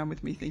carried around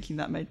with me, thinking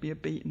that made me a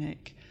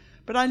beatnik.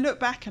 But I look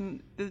back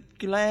and the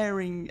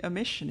glaring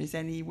omission is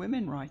any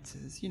women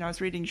writers. You know, I was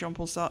reading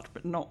Jean-Paul Sartre,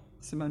 but not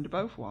Simone de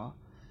Beauvoir.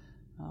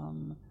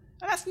 And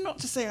that's not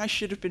to say I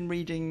should have been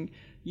reading,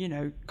 you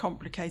know,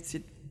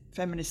 complicated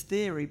feminist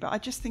theory, but I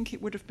just think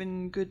it would have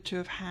been good to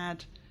have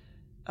had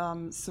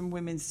some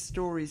women's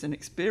stories and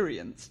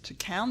experience to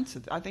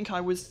counter. I think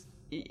I was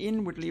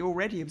inwardly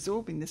already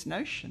absorbing this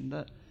notion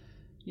that,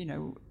 you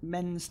know,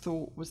 men's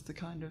thought was the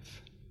kind of,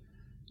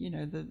 you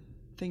know, the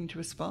thing to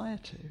aspire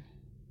to.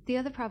 The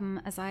other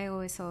problem, as I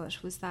always saw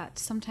it, was that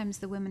sometimes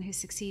the women who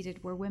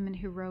succeeded were women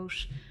who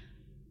wrote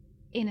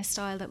in a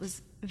style that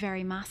was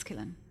very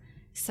masculine.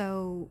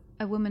 So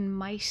a woman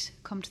might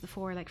come to the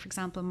fore, like, for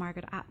example,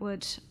 Margaret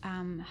Atwood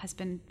has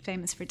been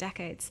famous for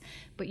decades,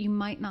 but you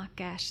might not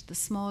get the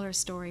smaller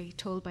story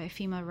told by a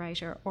female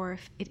writer, or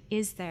if it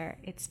is there,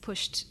 it's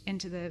pushed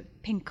into the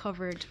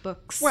pink-covered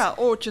books. Well,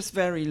 or just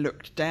very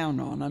looked down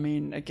on. I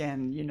mean,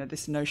 again, you know,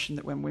 this notion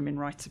that when women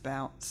write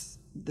about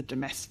the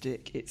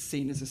domestic, it's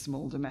seen as a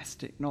small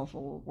domestic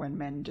novel. When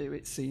men do,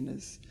 it's seen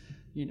as,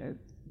 you know,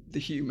 the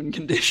human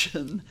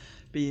condition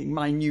being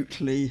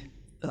minutely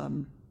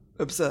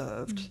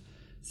observed.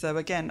 So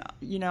again,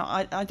 you know,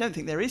 I don't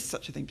think there is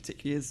such a thing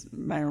particularly as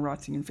male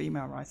writing and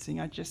female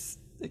writing. I do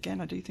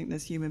think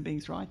there's human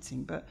beings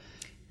writing, but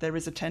there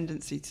is a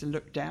tendency to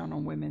look down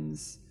on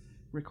women's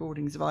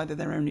recordings of either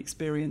their own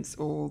experience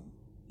or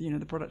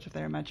the product of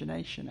their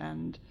imagination,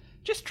 and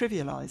just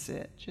trivialise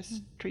it,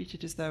 just treat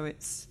it as though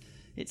it's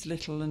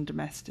little and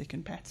domestic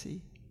and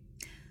petty.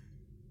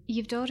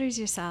 You've daughters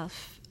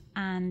yourself,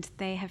 and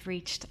they have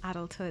reached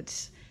adulthood.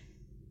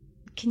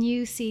 Can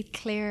you see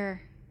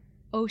clear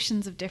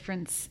oceans of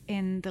difference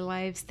in the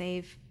lives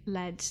they've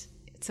led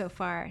so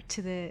far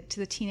to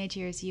the teenage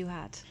years you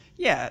had?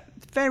 Yeah,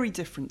 very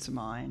different to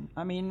mine.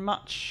 I mean,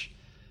 much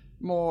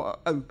more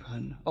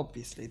open,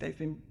 obviously. They've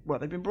been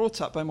brought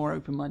up by more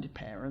open-minded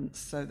parents,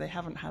 so they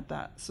haven't had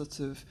that sort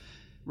of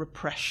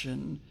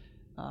repression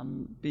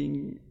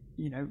being,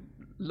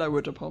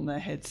 lowered upon their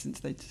heads since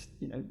they'd,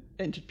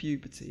 entered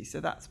puberty. So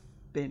that's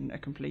been a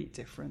complete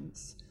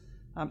difference.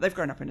 They've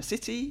grown up in a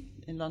city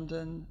in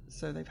London,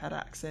 so they've had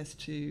access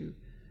to,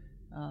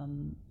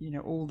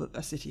 all that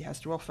a city has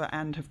to offer,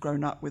 and have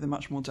grown up with a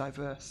much more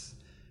diverse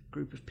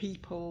group of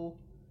people,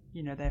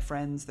 their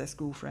friends, their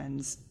school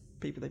friends,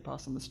 people they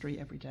pass on the street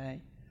every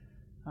day.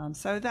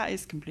 So that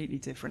is completely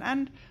different.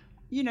 And,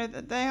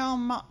 they are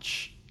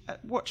much,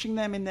 watching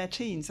them in their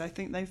teens, I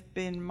think they've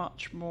been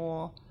much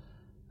more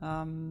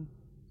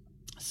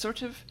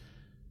sort of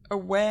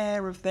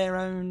aware of their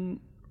own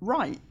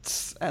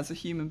rights as a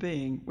human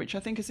being, which I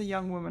think as a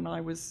young woman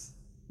I was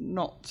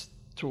not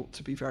taught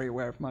to be very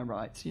aware of my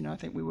rights. I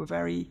think we were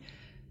very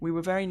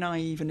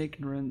naive and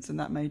ignorant, and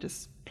that made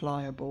us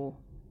pliable.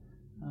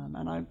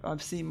 And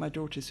I've seen my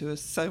daughters who are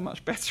so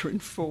much better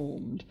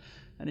informed,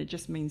 and it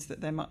just means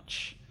that they're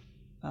much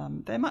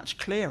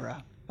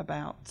clearer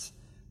about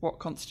what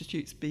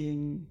constitutes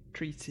being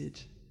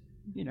treated,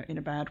 in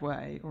a bad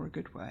way or a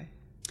good way.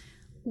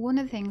 One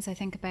of the things I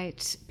think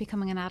about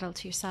becoming an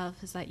adult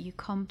yourself is that you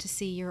come to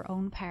see your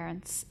own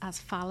parents as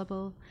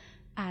fallible,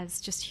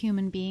 as just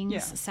human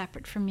beings,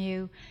 separate from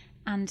you.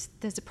 And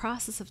there's a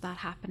process of that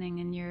happening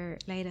in your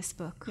latest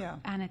book. Yeah.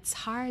 And it's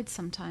hard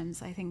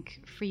sometimes, I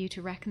think, for you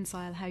to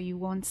reconcile how you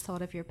once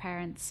thought of your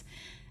parents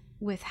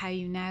with how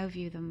you now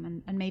view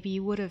them. And maybe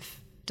you would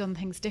have done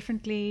things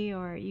differently,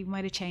 or you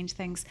might have changed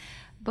things.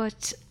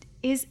 But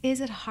is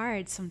it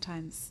hard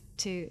sometimes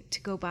to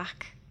go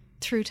back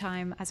through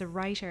time as a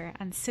writer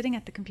and sitting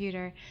at the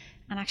computer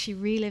and actually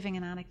reliving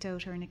an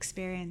anecdote or an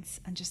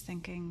experience and just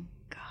thinking,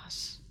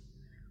 gosh,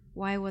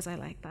 why was I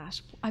like that?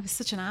 I was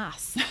such an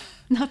ass.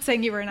 Not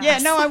saying you were an ass. Yeah,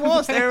 no, I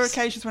was. There are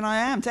occasions when I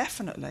am,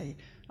 definitely.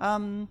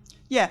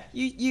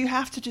 You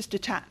have to just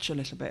detach a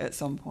little bit at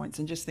some points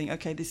and just think,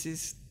 okay,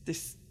 this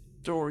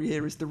story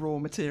here is the raw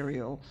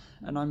material,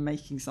 and I'm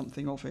making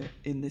something of it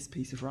in this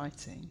piece of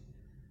writing.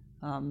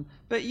 But,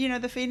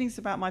 the feelings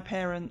about my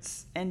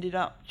parents ended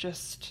up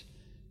just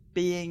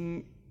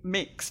being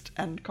mixed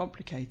and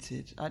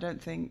complicated. I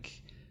don't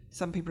think,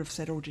 some people have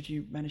said, did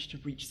you manage to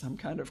reach some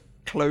kind of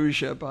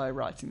closure by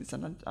writing this?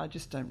 And I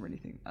just don't really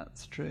think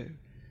that's true.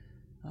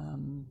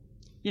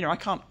 I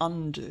can't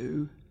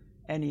undo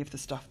any of the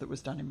stuff that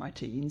was done in my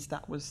teens.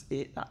 That was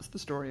it. That's the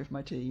story of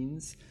my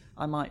teens.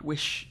 I might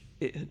wish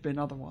it had been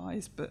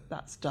otherwise, but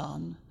that's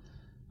done.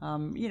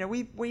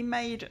 We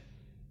made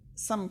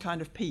some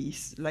kind of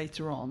peace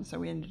later on, so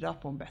we ended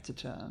up on better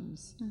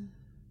terms.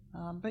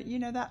 But,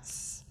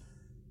 that's,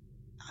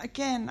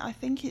 again, I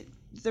think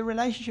the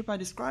relationship I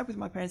describe with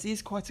my parents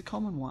is quite a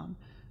common one.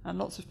 And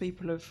lots of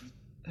people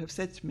have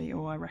said to me,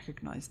 I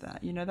recognise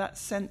that. That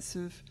sense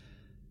of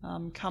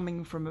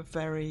coming from a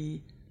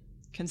very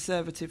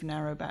conservative,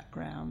 narrow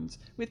background,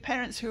 with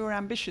parents who are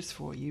ambitious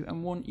for you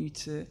and want you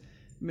to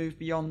move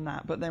beyond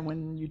that. But then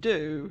when you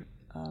do,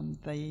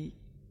 they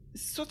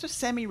sort of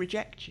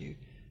semi-reject you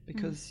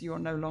because you're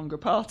no longer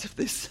part of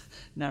this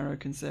narrow,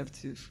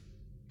 conservative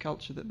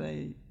culture that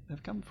they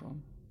have come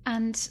from.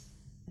 And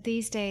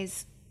these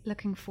days,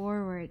 looking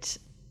forward,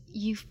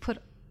 you've put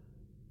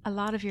a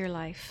lot of your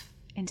life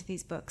into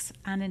these books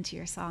and into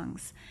your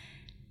songs.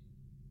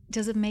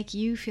 Does it make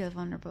you feel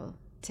vulnerable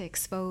to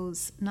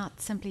expose not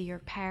simply your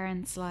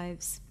parents'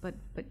 lives, but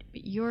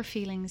your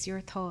feelings,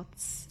 your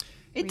thoughts?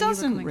 It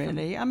doesn't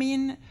really. I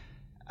mean,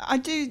 I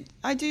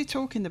do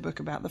talk in the book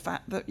about the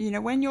fact that,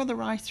 when you're the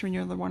writer and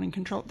you're the one in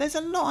control, there's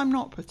a lot I'm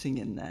not putting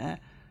in there.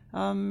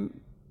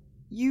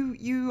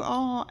 You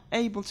are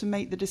able to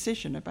make the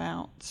decision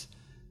about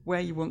where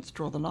you want to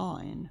draw the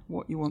line,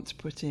 what you want to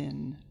put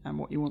in and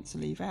what you want to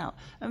leave out.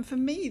 And for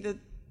me,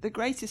 the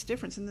greatest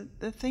difference, and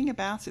the thing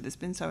about it that's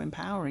been so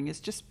empowering, has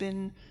just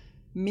been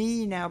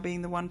me now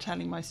being the one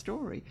telling my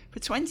story. For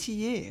 20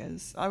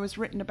 years, I was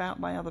written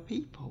about by other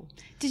people.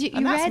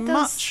 And that's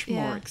much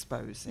more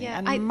exposing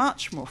and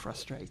much more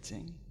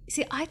frustrating.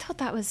 See, I thought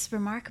that was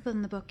remarkable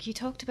in the book. You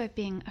talked about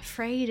being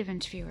afraid of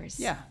interviewers.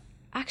 Yeah.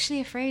 Actually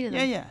afraid of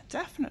them. Yeah,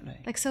 definitely.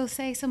 Like, so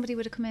say somebody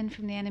would have come in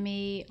from the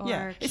NME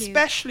or Q.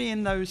 Especially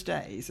in those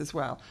days as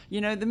well.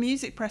 The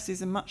music press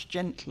is a much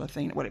gentler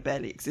thing. Well, it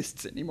barely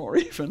exists anymore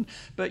even.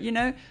 But,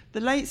 the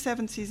late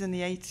 70s and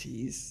the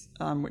 80s,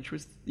 which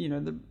was,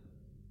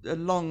 a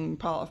long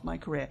part of my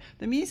career,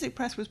 the music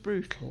press was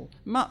brutal,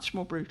 much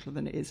more brutal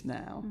than it is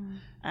now.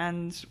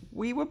 And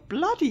we were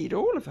bloodied,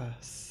 all of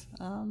us.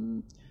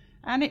 And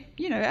it,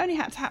 it only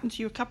had to happen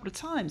to you a couple of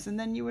times, and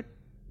then you were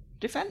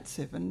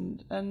defensive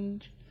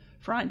and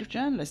frightened of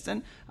journalists.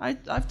 And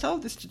I've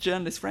told this to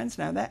journalist friends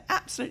now. They're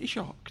absolutely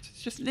shocked.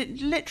 It's just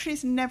literally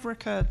it's never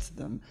occurred to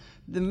them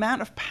the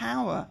amount of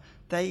power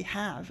they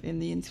have in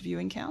the interview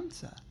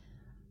encounter.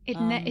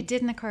 It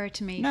didn't occur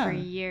to me for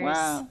years.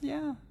 Well,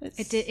 yeah.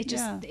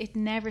 It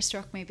never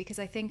struck me, because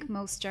I think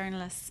most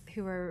journalists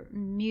who are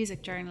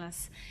music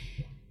journalists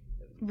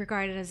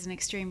regard it as an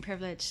extreme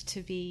privilege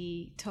to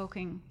be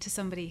talking to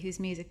somebody whose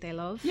music they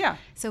love. Yeah.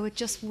 So it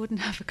just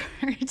wouldn't have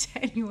occurred to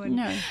anyone.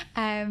 No.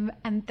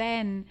 And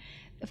then,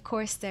 of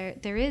course,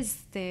 there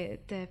is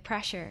the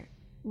pressure,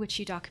 which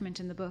you document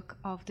in the book,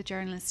 of the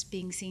journalists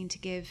being seen to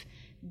give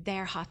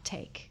their hot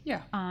take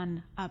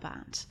on a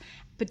band.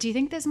 But do you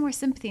think there's more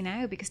sympathy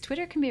now? Because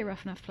Twitter can be a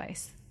rough enough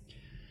place.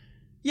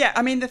 Yeah,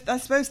 I mean, I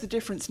suppose the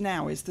difference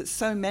now is that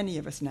so many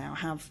of us now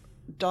have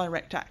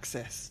direct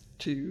access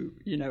to,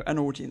 an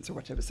audience or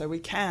whatever. So we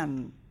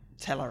can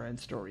tell our own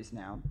stories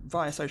now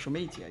via social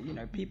media.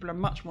 People are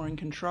much more in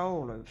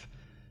control of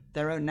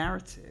their own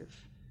narrative.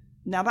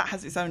 Now, that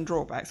has its own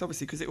drawbacks,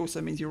 obviously, because it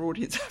also means your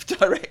audience have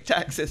direct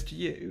access to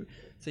you.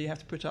 So you have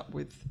to put up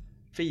with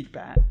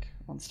feedback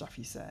on stuff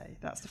you say.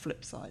 That's the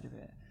flip side of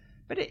it.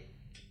 But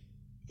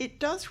it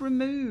does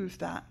remove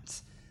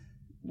that,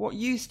 what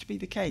used to be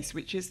the case,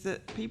 which is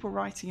that people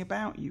writing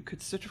about you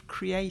could sort of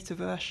create a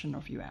version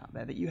of you out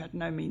there that you had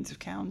no means of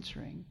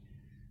countering.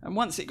 And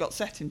once it got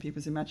set in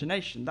people's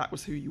imagination, that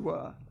was who you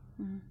were.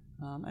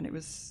 And it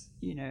was,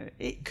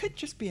 it could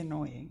just be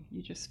annoying.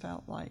 You just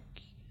felt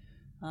like...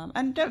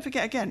 and don't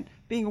forget, again,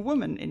 being a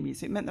woman in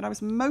music meant that I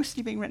was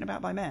mostly being written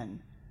about by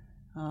men.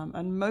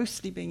 And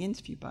mostly being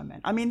interviewed by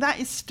men. I mean, that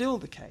is still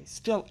the case,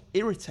 still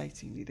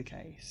irritatingly the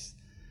case.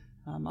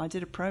 I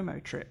did a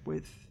promo trip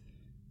with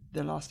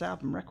the last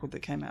album record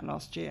that came out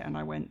last year, and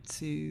I went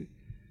to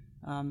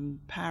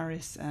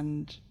Paris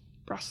and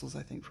Brussels,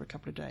 I think, for a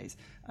couple of days.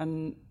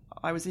 And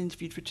I was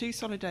interviewed for 2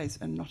 solid days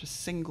and not a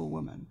single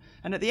woman.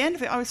 And at the end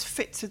of it, I was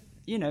fit to,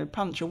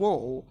 punch a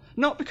wall.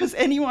 Not because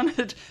anyone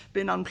had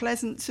been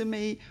unpleasant to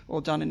me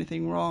or done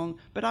anything wrong,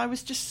 but I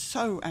was just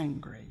so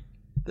angry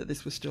that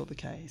this was still the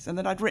case, and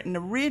that I'd written a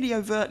really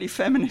overtly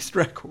feminist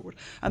record,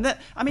 and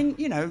that,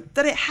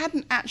 that it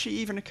hadn't actually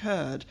even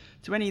occurred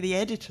to any of the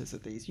editors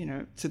of these,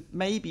 to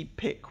maybe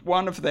pick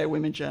one of their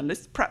women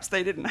journalists. Perhaps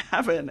they didn't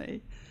have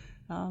any.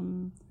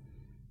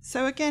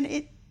 So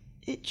again,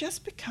 it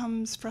just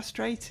becomes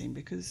frustrating,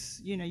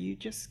 because, you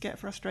just get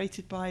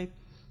frustrated by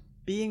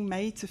being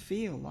made to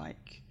feel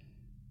like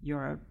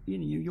you're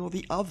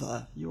the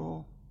other,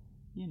 you're.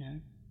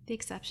 The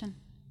exception.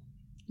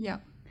 Yeah.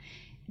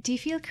 Do you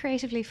feel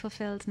creatively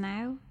fulfilled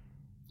now?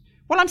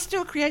 Well, I'm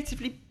still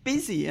creatively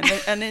busy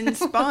and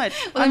inspired.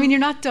 Well, you're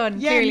not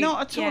done. Yeah, clearly.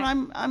 Not at all.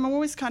 Yeah. I'm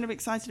always kind of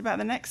excited about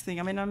the next thing.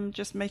 I'm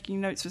just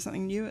making notes for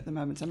something new at the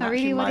moment. And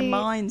really? my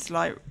mind's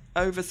like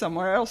over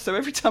somewhere else. So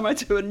every time I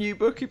do a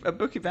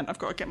book event, I've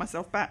got to get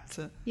myself back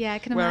to I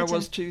can where imagine. I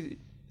was 2-3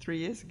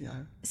 years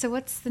ago. So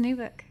what's the new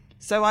book?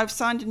 So I've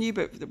signed a new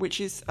book,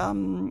 which is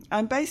I'm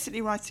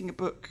basically writing a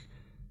book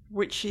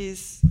which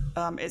is,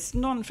 it's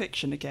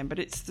non-fiction again, but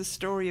it's the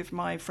story of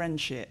my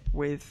friendship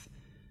with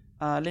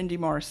Lindy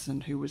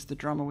Morrison, who was the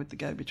drummer with the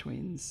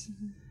Go-Betweens.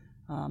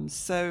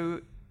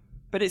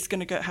 But it's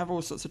going to have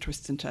all sorts of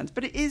twists and turns.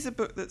 But it is a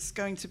book that's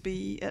going to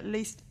be, at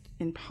least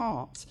in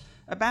part,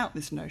 about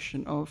this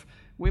notion of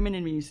women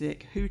in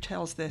music, who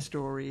tells their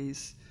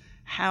stories,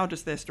 how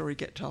does their story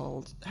get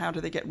told, how do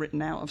they get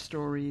written out of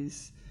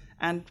stories,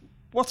 and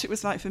what it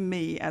was like for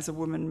me as a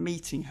woman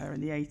meeting her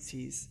in the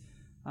 80s.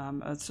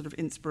 A sort of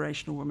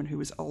inspirational woman who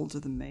was older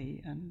than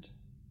me, and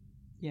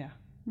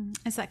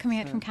Is that coming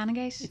out from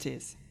Canongate? It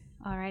is.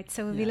 All right,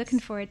 so we'll be looking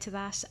forward to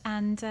that.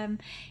 And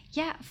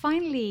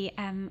finally,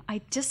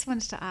 I just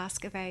wanted to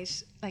ask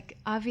about,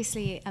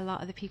 obviously a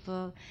lot of the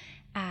people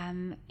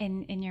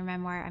in your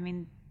memoir,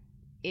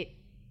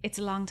 it's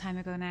a long time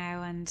ago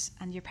now,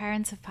 and your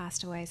parents have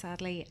passed away,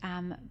 sadly.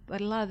 But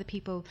a lot of the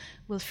people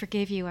will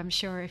forgive you, I'm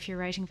sure, if you're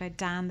writing about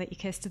Dan that you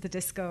kissed at the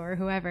disco or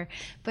whoever.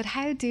 But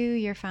how do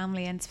your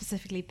family, and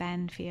specifically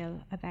Ben,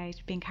 feel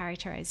about being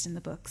characterised in the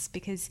books?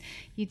 Because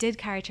you did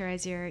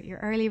characterise your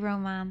early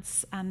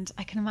romance, and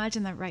I can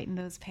imagine that writing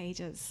those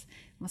pages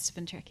must have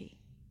been tricky.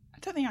 I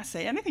don't think I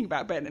say anything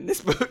about Ben in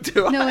this book,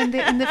 do I? No, in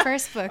the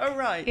first book. Oh,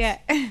 right. Yeah.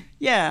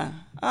 Yeah.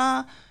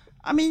 I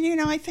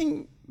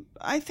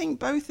think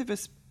both of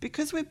us,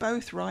 because we're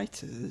both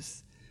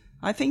writers,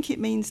 I think it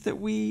means that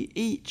we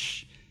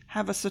each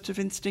have a sort of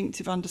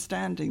instinctive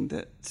understanding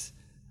that,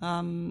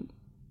 that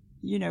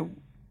you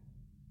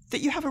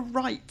have a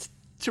right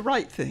to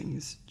write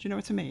things. Do you know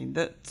what I mean?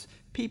 That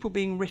people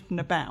being written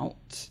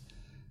about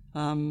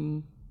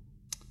can't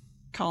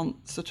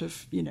sort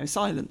of,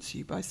 silence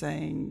you by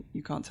saying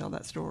you can't tell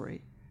that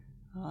story.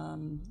 I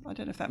don't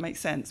know if that makes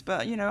sense,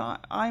 but,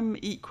 I'm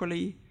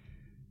equally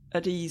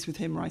at ease with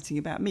him writing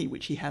about me,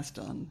 which he has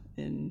done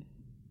in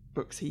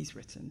books he's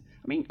written.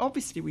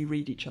 Obviously we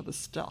read each other's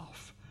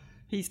stuff.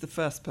 He's the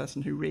first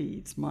person who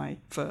reads my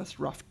first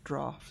rough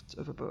draft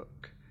of a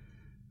book.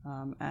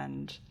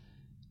 And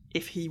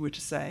if he were to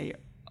say,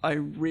 I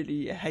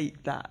really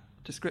hate that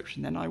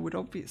description, then I would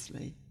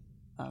obviously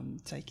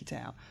take it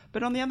out.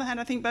 But on the other hand,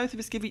 I think both of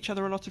us give each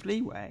other a lot of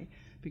leeway,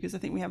 because I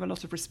think we have a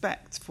lot of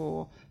respect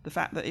for the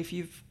fact that if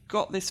you've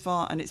got this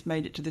far and it's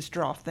made it to this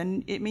draft,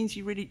 then it means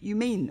you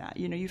mean that.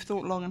 You know, you've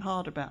thought long and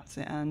hard about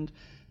it, and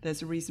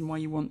there's a reason why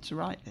you want to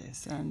write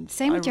this. And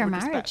same with your would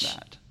respect marriage.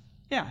 That.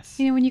 Yes.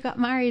 You know, when you got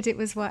married, it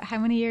was how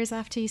many years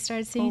after you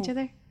started seeing each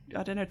other?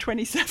 I don't know,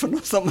 27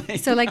 or something.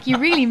 So, like, you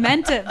really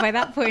meant it by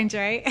that point,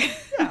 right?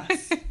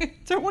 Yes.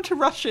 Don't want to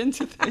rush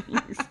into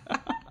things.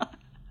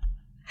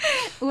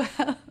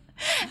 Well,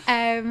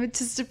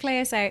 just to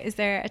play us out, is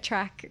there a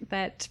track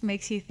that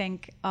makes you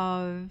think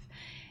of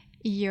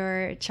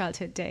your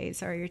childhood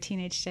days or your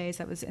teenage days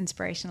that was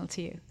inspirational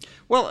to you?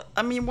 Well,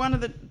 I mean, one of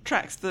the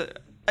tracks that...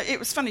 It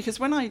was funny, because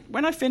when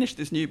I finished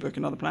this new book,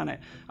 Another Planet,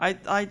 I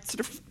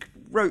sort of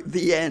wrote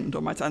the end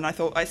on my time.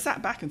 And I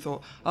sat back and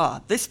thought,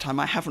 this time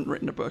I haven't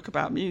written a book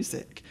about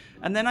music.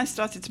 And then I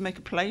started to make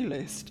a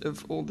playlist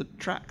of all the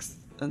tracks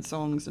and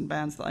songs and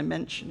bands that I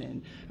mention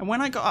in. And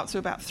when I got up to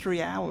about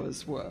 3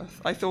 hours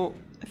worth, I thought,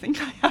 I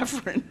think I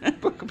have written a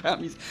book about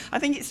music. I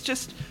think it's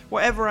just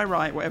whatever I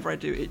write, whatever I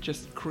do, it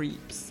just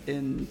creeps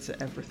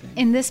into everything.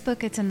 In this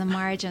book, it's in the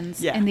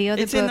margins. Yeah, in the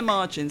other it's book, in the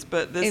margins,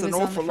 but there's an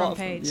awful lot of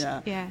them. page.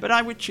 Yeah. But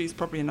I would choose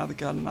probably Another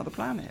Girl, Another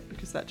Planet,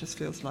 because that just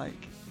feels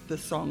like the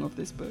song of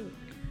this book.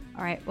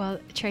 All right, well,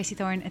 Tracy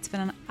Thorn, it's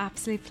been an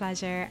absolute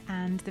pleasure,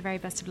 and the very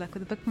best of luck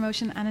with the book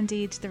promotion and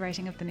indeed the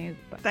writing of the new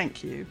book.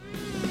 Thank you.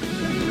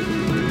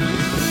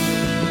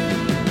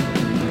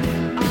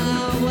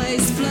 I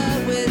always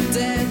flirt with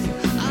death.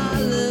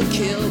 I look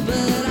ill,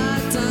 but I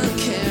don't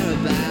care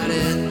about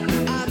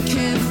it. I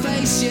can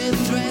face your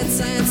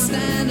threats and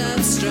stand up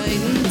straight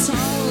and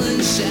tall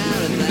and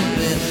shout about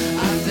it.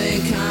 I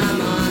think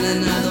I'm on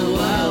another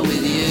world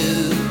with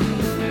you.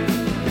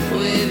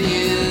 With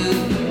you.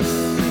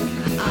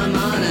 I'm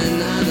on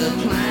another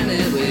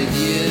planet with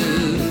you.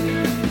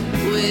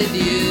 With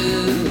you.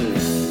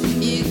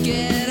 You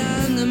get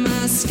under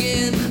my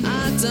skin.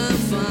 I don't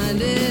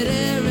find it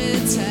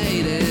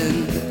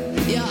irritating.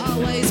 You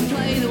always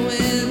play to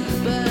win,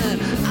 but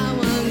I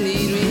won't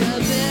need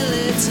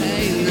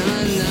rehabilitating.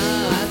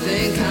 No, I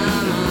think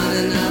I'm on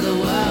another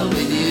world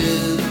with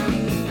you.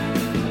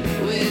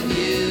 With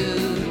you.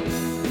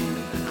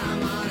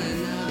 I'm on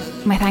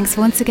another. My thanks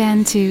once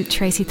again to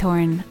Tracy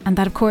Thorn, and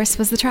that of course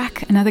was the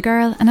track Another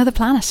Girl, Another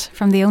Planet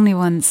from The Only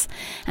Ones.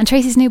 And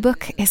Tracy's new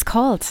book is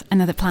called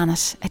Another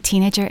Planet, A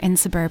Teenager in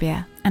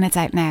Suburbia, and it's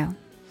out now.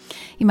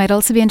 You might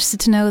also be interested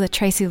to know that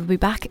Tracy will be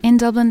back in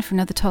Dublin for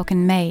another talk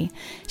in May.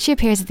 She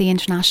appears at the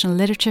International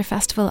Literature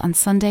Festival on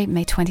Sunday,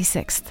 May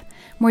 26th.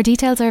 More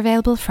details are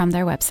available from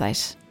their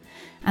website.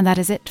 And that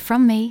is it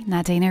from me,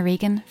 Nadina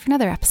Regan, for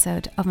another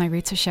episode of My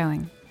Roots Are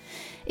Showing.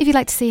 If you'd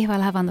like to see who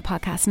I'll have on the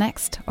podcast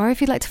next, or if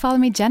you'd like to follow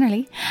me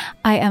generally,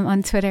 I am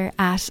on Twitter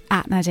at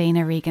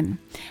Nadina Regan.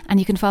 And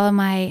you can follow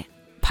my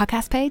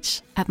podcast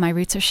page at My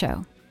Roots Are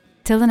Show.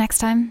 Till the next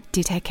time,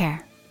 do take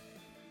care.